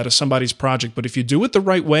crap out of somebody's project, but if you do it the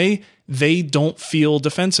right way, they don't feel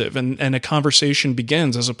defensive, and a conversation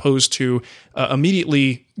begins, as opposed to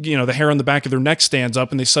immediately, the hair on the back of their neck stands up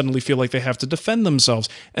and they suddenly feel like they have to defend themselves.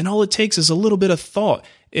 And all it takes is a little bit of thought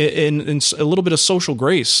and a little bit of social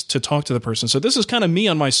grace to talk to the person. So this is kind of me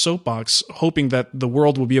on my soapbox, hoping that the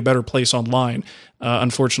world will be a better place online.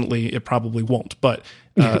 Unfortunately, it probably won't, but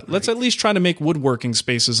let's at least try to make woodworking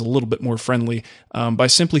spaces a little bit more friendly by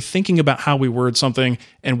simply thinking about how we word something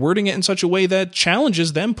and wording it in such a way that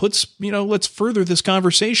challenges them, let's further this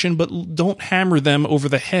conversation, but don't hammer them over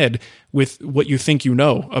the head with what you think you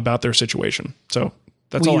know about their situation. So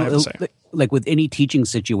that's all I have to say. Like with any teaching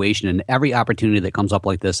situation and every opportunity that comes up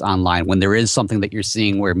like this online, when there is something that you're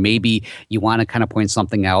seeing where maybe you want to kind of point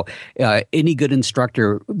something out, any good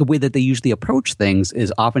instructor, the way that they usually approach things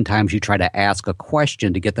is oftentimes you try to ask a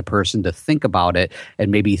question to get the person to think about it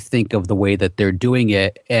and maybe think of the way that they're doing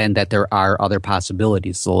it and that there are other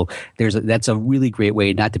possibilities. So that's a really great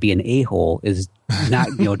way not to be an a-hole, is not,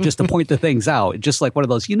 just to point the things out. Just like one of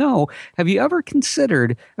those, have you ever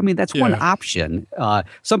considered, that's one option.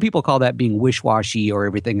 Some people call that being wish-washy or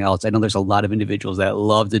everything else. I know there's a lot of individuals that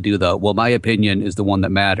love to do my opinion is the one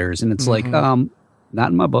that matters. And it's like, not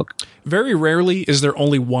in my book. Very rarely is there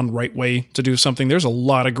only one right way to do something. There's a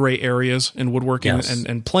lot of gray areas in woodworking, yes,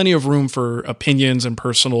 and plenty of room for opinions and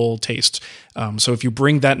personal tastes. So if you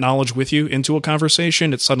bring that knowledge with you into a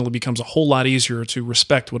conversation, it suddenly becomes a whole lot easier to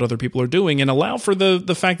respect what other people are doing and allow for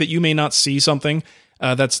the fact that you may not see something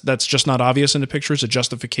that's just not obvious in the pictures, a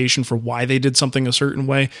justification for why they did something a certain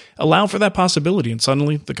way. Allow for that possibility, and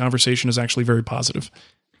suddenly the conversation is actually very positive.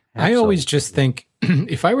 I always just think,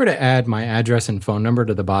 if I were to add my address and phone number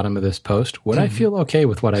to the bottom of this post, would I feel okay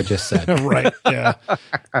with what I just said? Right. Yeah.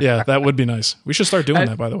 Yeah, that would be nice. We should start doing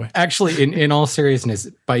that, by the way. Actually, in all seriousness,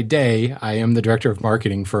 by day, I am the director of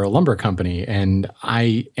marketing for a lumber company, and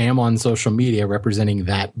I am on social media representing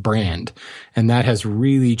that brand. And that has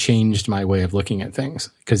really changed my way of looking at things,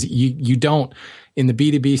 because you don't, in the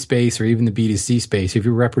B2B space or even the B2C space, if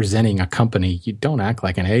you're representing a company, you don't act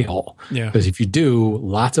like an a-hole. Yeah. Because if you do,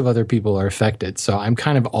 lots of other people are affected. So I'm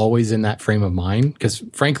kind of always in that frame of mind, because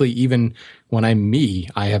frankly, even when I'm me,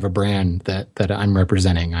 I have a brand that I'm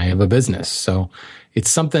representing. I have a business. So it's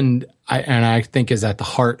something I think is at the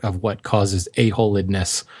heart of what causes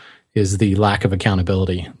a-holedness, is the lack of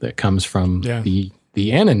accountability that comes from the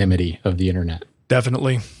anonymity of the internet.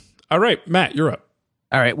 Definitely. All right, Matt, you're up.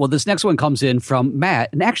 All right. Well, this next one comes in from Matt.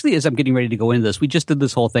 And actually, as I'm getting ready to go into this, we just did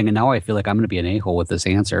this whole thing, and now I feel like I'm going to be an a-hole with this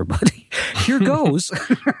answer. But here goes.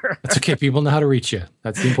 That's okay. People know how to reach you.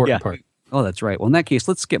 That's the important part. Oh, that's right. Well, in that case,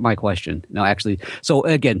 let's skip my question. No, actually. So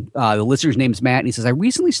again, the listener's name is Matt, and he says, I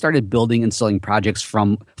recently started building and selling projects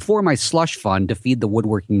for my slush fund to feed the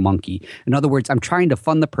woodworking monkey. In other words, I'm trying to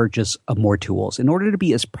fund the purchase of more tools. In order to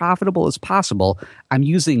be as profitable as possible, I'm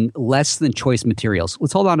using less than choice materials.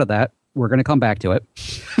 Let's hold on to that. we're going to come back to it.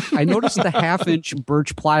 I noticed the half-inch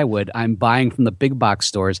birch plywood I'm buying from the big box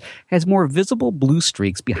stores has more visible blue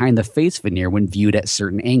streaks behind the face veneer when viewed at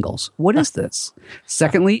certain angles. What is this?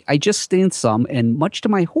 Secondly, I just stained some, and much to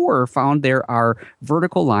my horror, found there are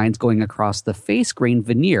vertical lines going across the face grain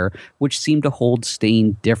veneer, which seem to hold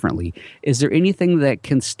stain differently. Is there anything that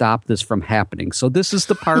can stop this from happening? So this is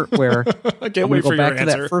the part where I can't wait for your answer. Go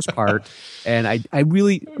back to that first part, and I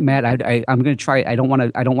really, Matt, I'm going to try. I don't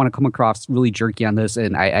want to come across really jerky on this,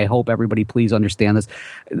 and I hope everybody please understand this.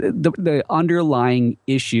 The underlying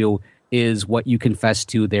issue is what you confessed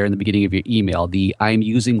to there in the beginning of your email. I'm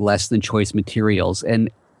using less than choice materials, and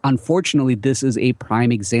unfortunately, this is a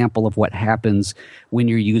prime example of what happens when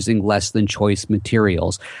you're using less than choice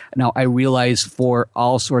materials. Now, I realize for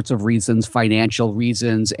all sorts of reasons, financial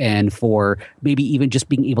reasons, and for maybe even just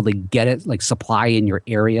being able to get it, like supply in your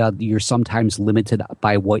area, you're sometimes limited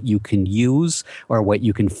by what you can use or what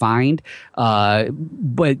you can find.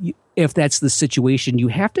 But if that's the situation, you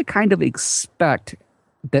have to kind of expect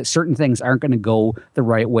that certain things aren't going to go the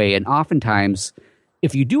right way. And oftentimes,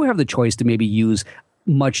 if you do have the choice to maybe use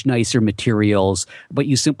much nicer materials, but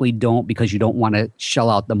you simply don't because you don't want to shell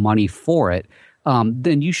out the money for it,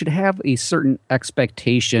 then you should have a certain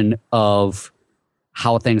expectation of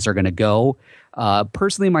how things are going to go.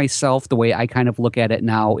 Personally, myself, the way I kind of look at it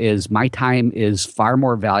now is my time is far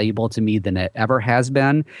more valuable to me than it ever has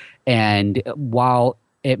been. And while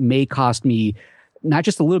it may cost me not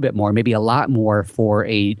just a little bit more, maybe a lot more for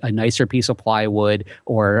a nicer piece of plywood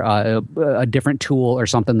or a different tool or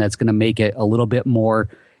something that's going to make it a little bit more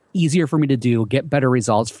easier for me to do, get better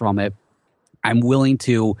results from it, I'm willing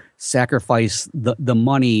to sacrifice the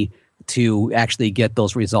money to actually get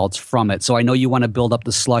those results from it. So I know you want to build up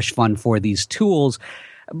the slush fund for these tools,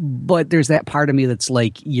 but there's that part of me that's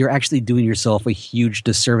like, you're actually doing yourself a huge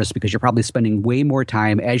disservice because you're probably spending way more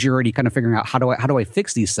time as you're already kind of figuring out how do I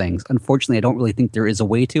fix these things. Unfortunately, I don't really think there is a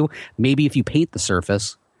way to. Maybe if you paint the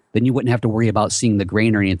surface, then you wouldn't have to worry about seeing the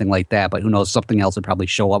grain or anything like that. But who knows, something else would probably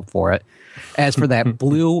show up for it. As for that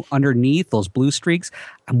blue underneath, those blue streaks,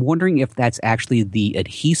 I'm wondering if that's actually the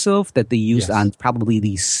adhesive that they used on probably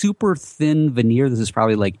the super thin veneer. This is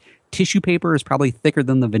probably like tissue paper is probably thicker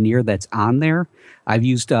than the veneer that's on there. I've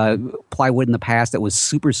used plywood in the past that was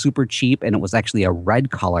super, super cheap, and it was actually a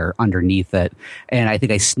red color underneath it. And I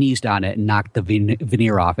think I sneezed on it and knocked the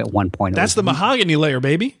veneer off at one point. That's the mahogany layer,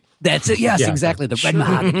 baby. That's it. Yes, exactly. The red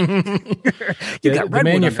mahogany. The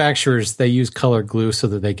manufacturers, they use colored glue so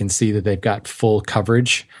that they can see that they've got full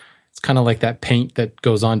coverage. It's kind of like that paint that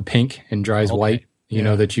goes on pink and dries white. You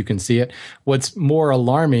know, that you can see it. What's more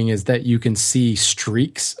alarming is that you can see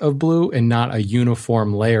streaks of blue and not a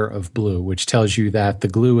uniform layer of blue, which tells you that the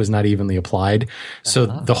glue is not evenly applied. So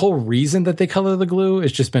the whole reason that they color the glue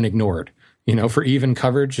has just been ignored. You know, for even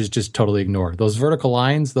coverage is just totally ignored. Those vertical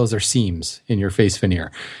lines, those are seams in your face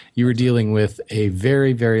veneer. You were dealing with a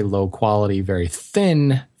very, very low quality, very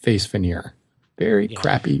thin face veneer. Very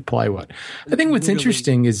crappy plywood. I think what's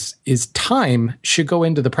interesting is time should go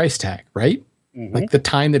into the price tag, right? Mm-hmm. Like the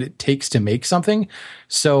time that it takes to make something.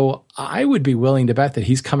 So I would be willing to bet that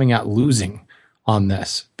he's coming out losing on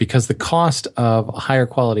this because the cost of a higher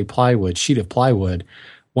quality plywood, sheet of plywood,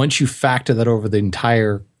 once you factor that over the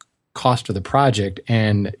entire cost of the project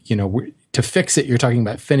and, you know, to fix it, you're talking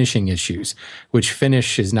about finishing issues, which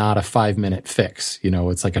finish is not a 5-minute fix. You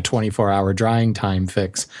know, it's like a 24-hour drying time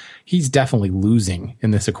fix. He's definitely losing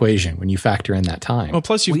in this equation when you factor in that time. Well,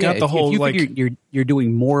 plus you've got the whole, you're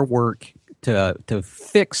doing more work to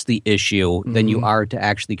fix the issue than you are to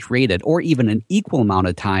actually create it, or even an equal amount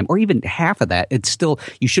of time, or even half of that. It's still,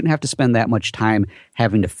 you shouldn't have to spend that much time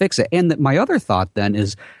having to fix it. And my other thought then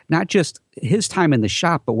is not just his time in the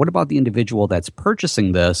shop, but what about the individual that's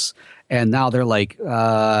purchasing this? And now they're like,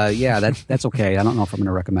 that's okay. I don't know if I'm going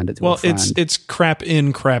to recommend it to a friend. Well, it's crap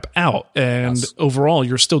in, crap out. And overall,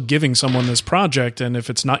 you're still giving someone this project. And if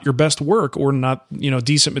it's not your best work or not, you know,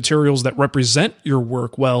 decent materials that represent your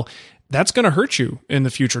work, well, that's going to hurt you in the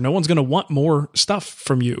future. No one's going to want more stuff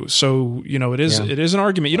from you. So, you know, it is an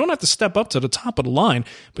argument. You don't have to step up to the top of the line,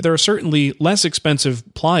 but there are certainly less expensive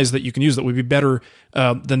plies that you can use that would be better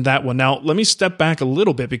than that one. Now, let me step back a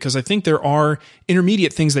little bit because I think there are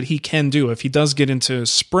intermediate things that he can do. If he does get into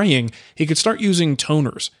spraying, he could start using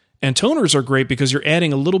toners. And toners are great because you're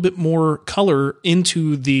adding a little bit more color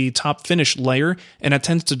into the top finish layer, and it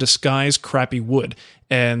tends to disguise crappy wood.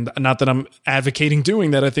 And not that I'm advocating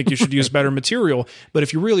doing that. I think you should use better material. But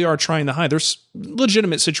if you really are trying to hide, there's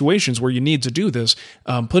legitimate situations where you need to do this.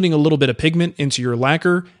 Putting a little bit of pigment into your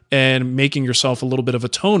lacquer and making yourself a little bit of a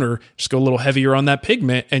toner. Just go a little heavier on that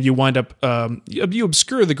pigment, and you wind up, you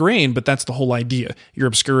obscure the grain, but that's the whole idea. You're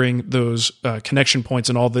obscuring those connection points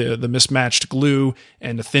and all the mismatched glue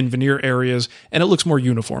and the thin veneer areas, and it looks more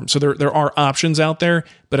uniform. So there are options out there,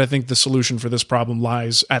 but I think the solution for this problem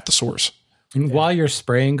lies at the source. And while you're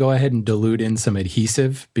spraying, go ahead and dilute in some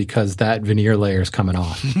adhesive, because that veneer layer is coming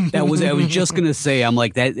off. I was just going to say, I'm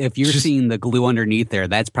like, that if you're seeing the glue underneath there,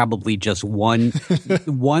 that's probably just one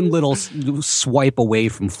little swipe away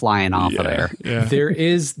from flying off of there. Yeah.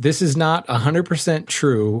 This is not 100%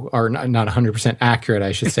 true, or not 100% accurate,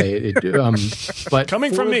 I should say. But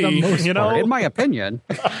coming from me, in my opinion,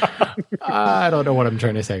 I don't know what I'm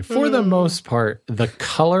trying to say. For the most part, the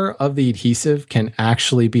color of the adhesive can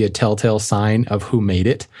actually be a telltale sign of who made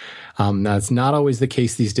it. That's not always the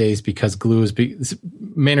case these days, because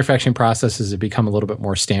manufacturing processes have become a little bit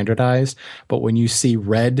more standardized. But when you see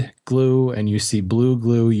red glue and you see blue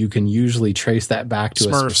glue, you can usually trace that back to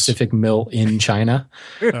Smurfs. a specific mill in China.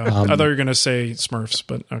 I thought you were going to say Smurfs,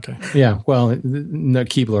 but okay. Yeah, well, no,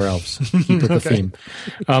 Keebler elves. Keep with the theme.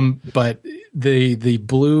 But the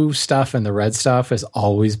blue stuff and the red stuff has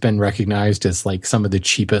always been recognized as like some of the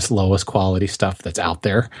cheapest, lowest quality stuff that's out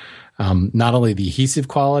there. Not only the adhesive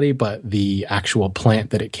quality, but the actual plant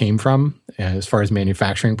that it came from as far as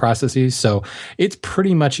manufacturing processes. So it's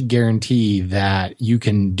pretty much a guarantee that you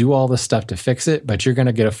can do all this stuff to fix it, but you're going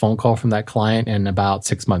to get a phone call from that client in about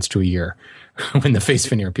 6 months to a year when the face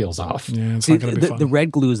veneer peels off. Yeah, it's not going to be fun. The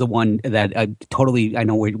red glue is the one that totally, I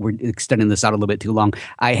know we're extending this out a little bit too long.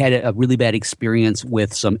 I had a really bad experience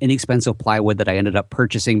with some inexpensive plywood that I ended up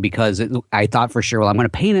purchasing because I thought for sure, well, I'm going to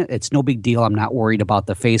paint it. It's no big deal. I'm not worried about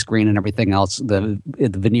the face grain and everything else. The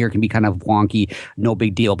veneer can be kind of wonky, no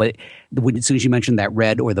big deal. But as soon as you mentioned that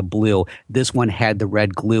red or the blue, this one had the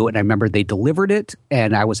red glue. And I remember they delivered it,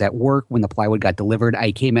 and I was at work when the plywood got delivered.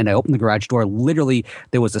 I came in, I opened the garage door. Literally,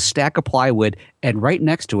 there was a stack of plywood, and right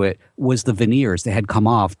next to it was the veneers that had come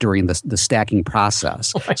off during the stacking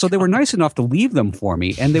process. So they were nice enough to leave them for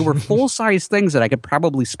me, and they were full-size things that I could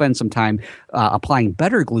probably spend some time applying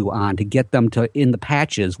better glue on to get them to in the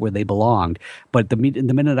patches where they belonged. But the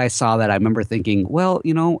minute I saw that, I remember thinking, well,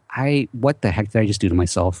 what the heck did I just do to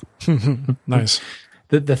myself? Nice.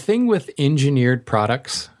 The thing with engineered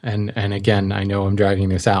products, and again, I know I'm dragging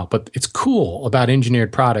this out, but it's cool about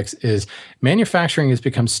engineered products is manufacturing has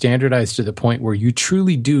become standardized to the point where you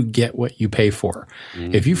truly do get what you pay for.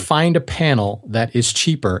 Mm-hmm. If you find a panel that is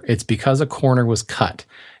cheaper, it's because a corner was cut.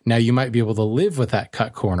 Now, you might be able to live with that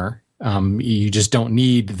cut corner. You just don't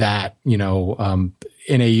need that,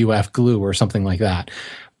 NAUF glue or something like that.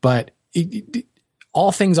 But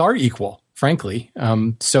all things are equal. Frankly.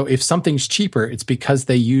 So if something's cheaper, it's because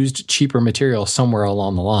they used cheaper material somewhere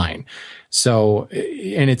along the line. So,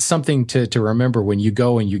 and it's something to remember when you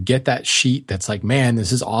go and you get that sheet that's like, man,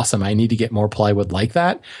 this is awesome. I need to get more plywood like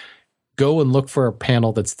that. Go and look for a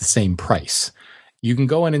panel that's the same price. You can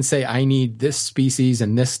go in and say, I need this species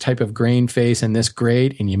and this type of grain face and this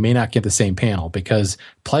grade, and you may not get the same panel because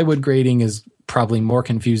plywood grading is probably more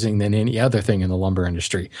confusing than any other thing in the lumber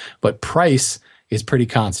industry. But price is pretty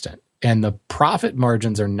constant. And the profit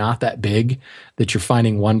margins are not that big that you're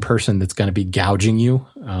finding one person that's going to be gouging you.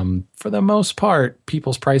 For the most part,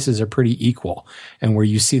 people's prices are pretty equal. And where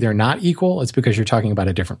you see they're not equal, it's because you're talking about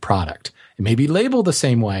a different product. It may be labeled the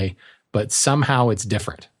same way, but somehow it's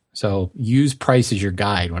different. So use price as your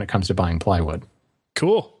guide when it comes to buying plywood.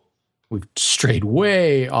 Cool. We've strayed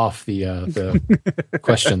way off the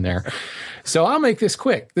question there. So I'll make this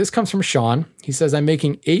quick. This comes from Sean. He says, I'm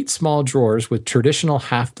making 8 small drawers with traditional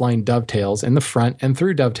half-blind dovetails in the front and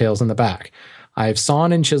through dovetails in the back. I have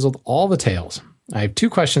sawn and chiseled all the tails. I have 2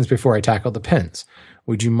 questions before I tackle the pins.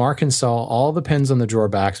 Would you mark and saw all the pins on the drawer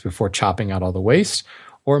backs before chopping out all the waste?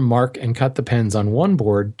 Or mark and cut the pins on one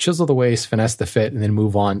board, chisel the waste, finesse the fit, and then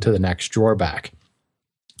move on to the next drawer back?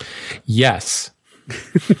 Yes.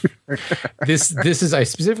 This is, I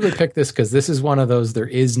specifically picked this because this is one of those, there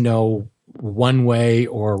is no one way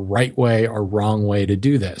or right way or wrong way to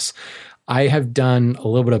do this. I have done a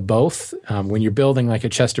little bit of both. When you're building like a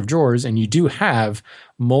chest of drawers and you do have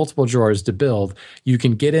multiple drawers to build, you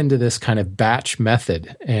can get into this kind of batch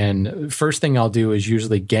method. And first thing I'll do is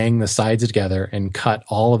usually gang the sides together and cut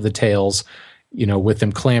all of the tails, with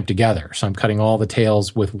them clamped together. So I'm cutting all the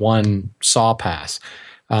tails with one saw pass.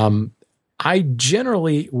 I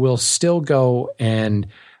generally will still go and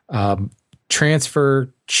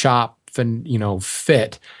transfer, chop, and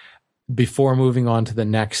fit before moving on to the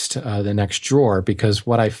next drawer, because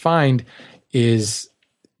what I find is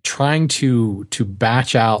trying to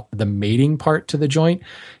batch out the mating part to the joint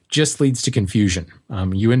just leads to confusion.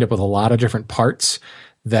 You end up with a lot of different parts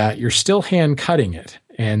that you're still hand cutting it.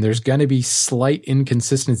 And there's going to be slight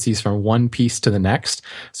inconsistencies from one piece to the next.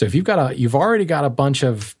 So if you've already got a bunch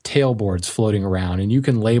of tailboards floating around and you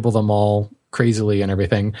can label them all crazily and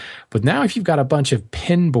everything. But now if you've got a bunch of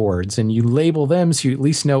pin boards and you label them so you at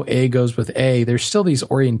least know A goes with A, there's still these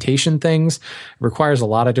orientation things. It requires a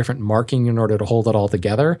lot of different marking in order to hold it all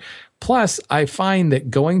together. Plus, I find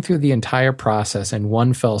that going through the entire process in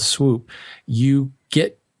one fell swoop, you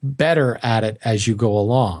get better at it as you go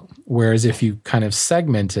along. Whereas if you kind of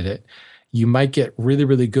segmented it, you might get really,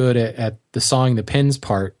 really good at the sawing the pins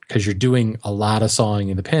part because you're doing a lot of sawing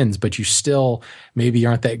in the pins, but you still maybe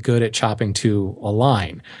aren't that good at chopping to a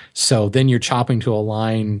line. So then you're chopping to a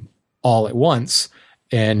line all at once,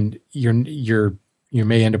 and you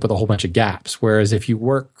may end up with a whole bunch of gaps. Whereas if you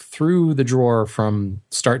work through the drawer from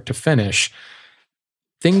start to finish,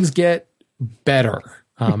 things get better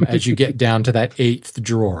as you get down to that 8th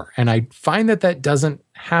drawer. And I find that doesn't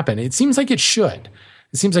happen. It seems like it should.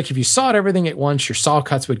 It seems like if you sawed everything at once, your saw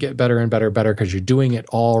cuts would get better and better because you're doing it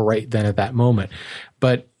all right then at that moment.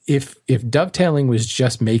 But if dovetailing was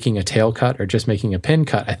just making a tail cut or just making a pin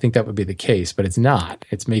cut, I think that would be the case, but it's not.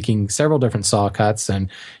 It's making several different saw cuts and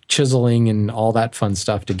chiseling and all that fun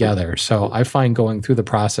stuff together. So I find going through the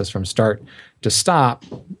process from start to stop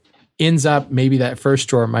ends up maybe that first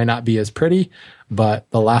drawer might not be as pretty, but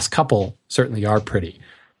the last couple certainly are pretty.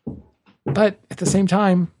 But at the same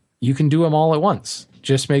time, you can do them all at once.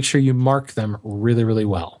 Just make sure you mark them really, really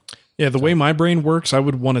well. Yeah, the way my brain works, I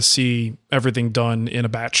would want to see everything done in a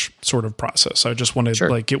batch sort of process. I just want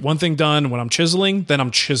to get one thing done. When I'm chiseling, then I'm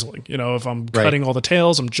chiseling. If I'm cutting all the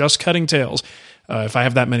tails, I'm just cutting tails. If I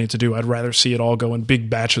have that many to do, I'd rather see it all go in big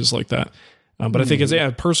batches like that. But I think it's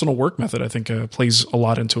a personal work method. I think plays a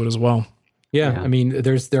lot into it as well. Yeah, I mean,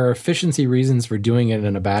 there are efficiency reasons for doing it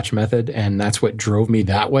in a batch method, and that's what drove me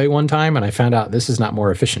that way one time. And I found out this is not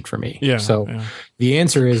more efficient for me. Yeah. So the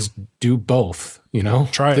answer is do both.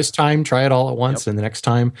 Try it. This time, try it all at once, and the next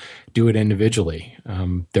time, do it individually.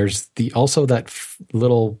 There's also that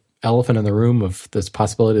little elephant in the room of this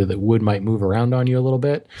possibility that wood might move around on you a little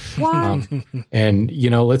bit. And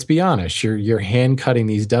let's be honest, you're hand cutting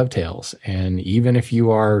these dovetails, and even if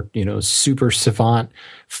you are super savant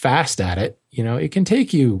fast at it, it can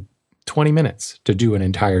take you 20 minutes to do an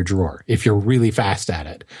entire drawer if you're really fast at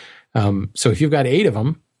it. So if you've got 8 of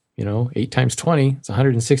them, 8 times 20, it's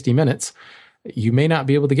 160 minutes. You may not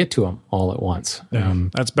be able to get to them all at once.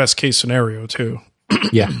 That's best case scenario too.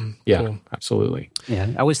 Yeah, cool. Absolutely. Yeah,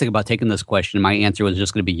 I always think about taking this question. My answer was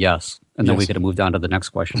just going to be yes, and then we could have moved on to the next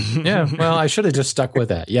question. Yeah, well, I should have just stuck with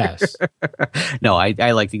that. Yes. No,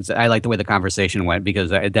 I like the way the conversation went because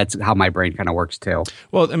that's how my brain kind of works too.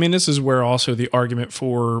 Well, I mean, this is where also the argument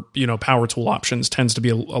for power tool options tends to be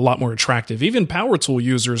a lot more attractive. Even power tool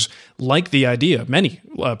users like the idea. Many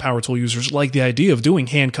power tool users like the idea of doing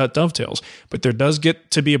hand cut dovetails, but there does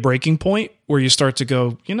get to be a breaking point where you start to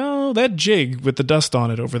go, that jig with the dust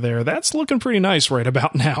on it over there, that's looking pretty nice right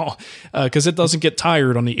about now, because it doesn't get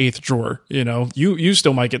tired on the 8th drawer. You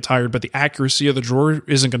still might get tired, but the accuracy of the drawer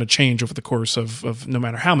isn't going to change over the course of no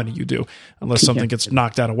matter how many you do, unless something gets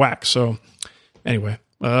knocked out of whack. So anyway,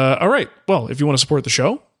 all right. Well, if you want to support the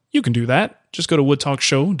show, you can do that. Just go to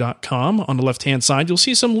woodtalkshow.com. On the left-hand side, you'll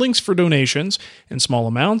see some links for donations in small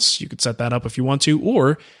amounts. You could set that up if you want to,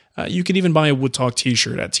 or you can even buy a Wood Talk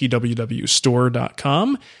t-shirt at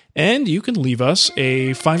twwstore.com, and you can leave us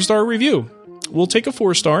a 5-star review. We'll take a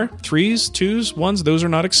 4-star. 3s, 2s, 1s, those are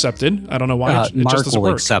not accepted. I don't know why. It Mark just doesn't will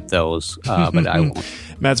work. accept those, but I won't.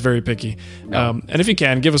 Matt's very picky. No. And if you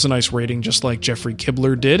can, give us a nice rating just like Jeffrey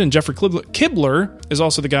Kibler did. And Jeffrey Kibler is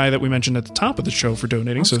also the guy that we mentioned at the top of the show for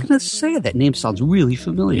donating. I was going to say that name sounds really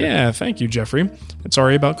familiar. Yeah, thank you, Jeffrey. And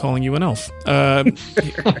sorry about calling you an elf.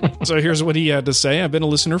 So here's what he had to say. I've been a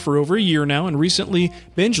listener for over a year now and recently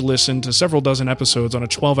binge listened to several dozen episodes on a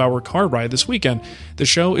 12-hour car ride this weekend. The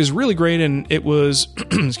show is really great and it was,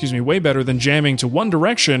 way better than jamming to One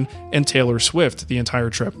Direction and Taylor Swift the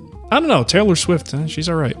entire trip. I don't know. Taylor Swift, she's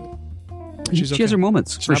all right. She has her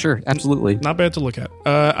moments, for sure. Absolutely. Not bad to look at.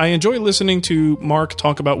 I enjoy listening to Mark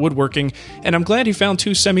talk about woodworking, and I'm glad he found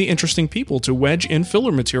 2 semi-interesting people to wedge in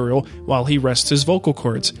filler material while he rests his vocal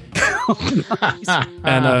cords. Nice.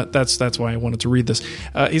 And that's why I wanted to read this.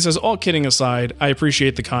 He says, all kidding aside, I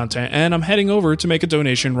appreciate the content, and I'm heading over to make a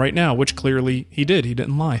donation right now, which clearly he did. He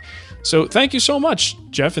didn't lie. So thank you so much,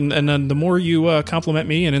 Jeff. And then the more you compliment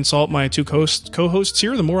me and insult my 2 co-hosts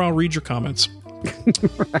here, the more I'll read your comments.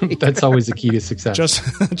 Right. That's always the key to success.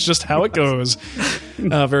 Just how it goes.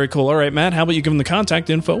 Very cool. All right, Matt, how about you give them the contact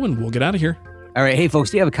info and we'll get out of here. All right. Hey,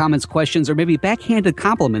 folks, do you have comments, questions, or maybe backhanded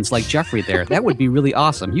compliments like Jeffrey there? That would be really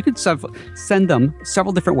awesome. You can send them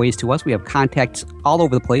several different ways to us. We have contacts all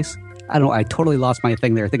over the place. I don't know. I totally lost my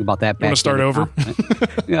thing there. Think about that. You want to start over?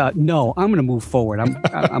 No, I'm going to move forward.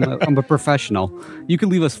 I'm a professional. You can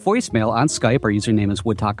leave us voicemail on Skype. Our username is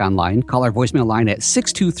Wood Talk Online. Call our voicemail line at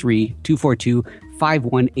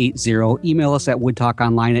 623-242-5180. Email us at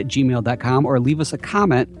woodtalkonline@gmail.com or leave us a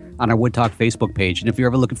comment on our Wood Talk Facebook page. And if you're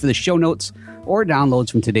ever looking for the show notes or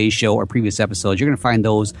downloads from today's show or previous episodes, you're going to find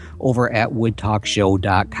those over at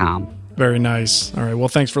woodtalkshow.com. Very nice. All right. Well,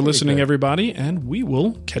 thanks for listening, everybody, and we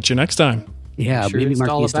will catch you next time. Yeah, sure, maybe Mark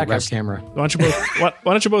install a needs to backup rest. camera. Why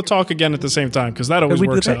don't you both talk again at the same time? Because that always We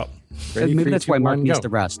do works that. out. Ready, Maybe 3, that's 2, why Mark 1, needs go. to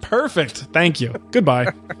rest. Perfect. Thank you. Goodbye.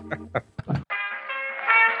 This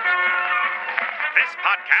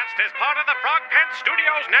podcast is part of the Frog Pants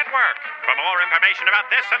Studios Network. For more information about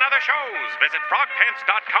this and other shows, visit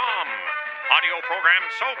frogpants.com. Audio program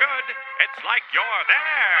so good, it's like you're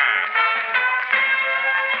there.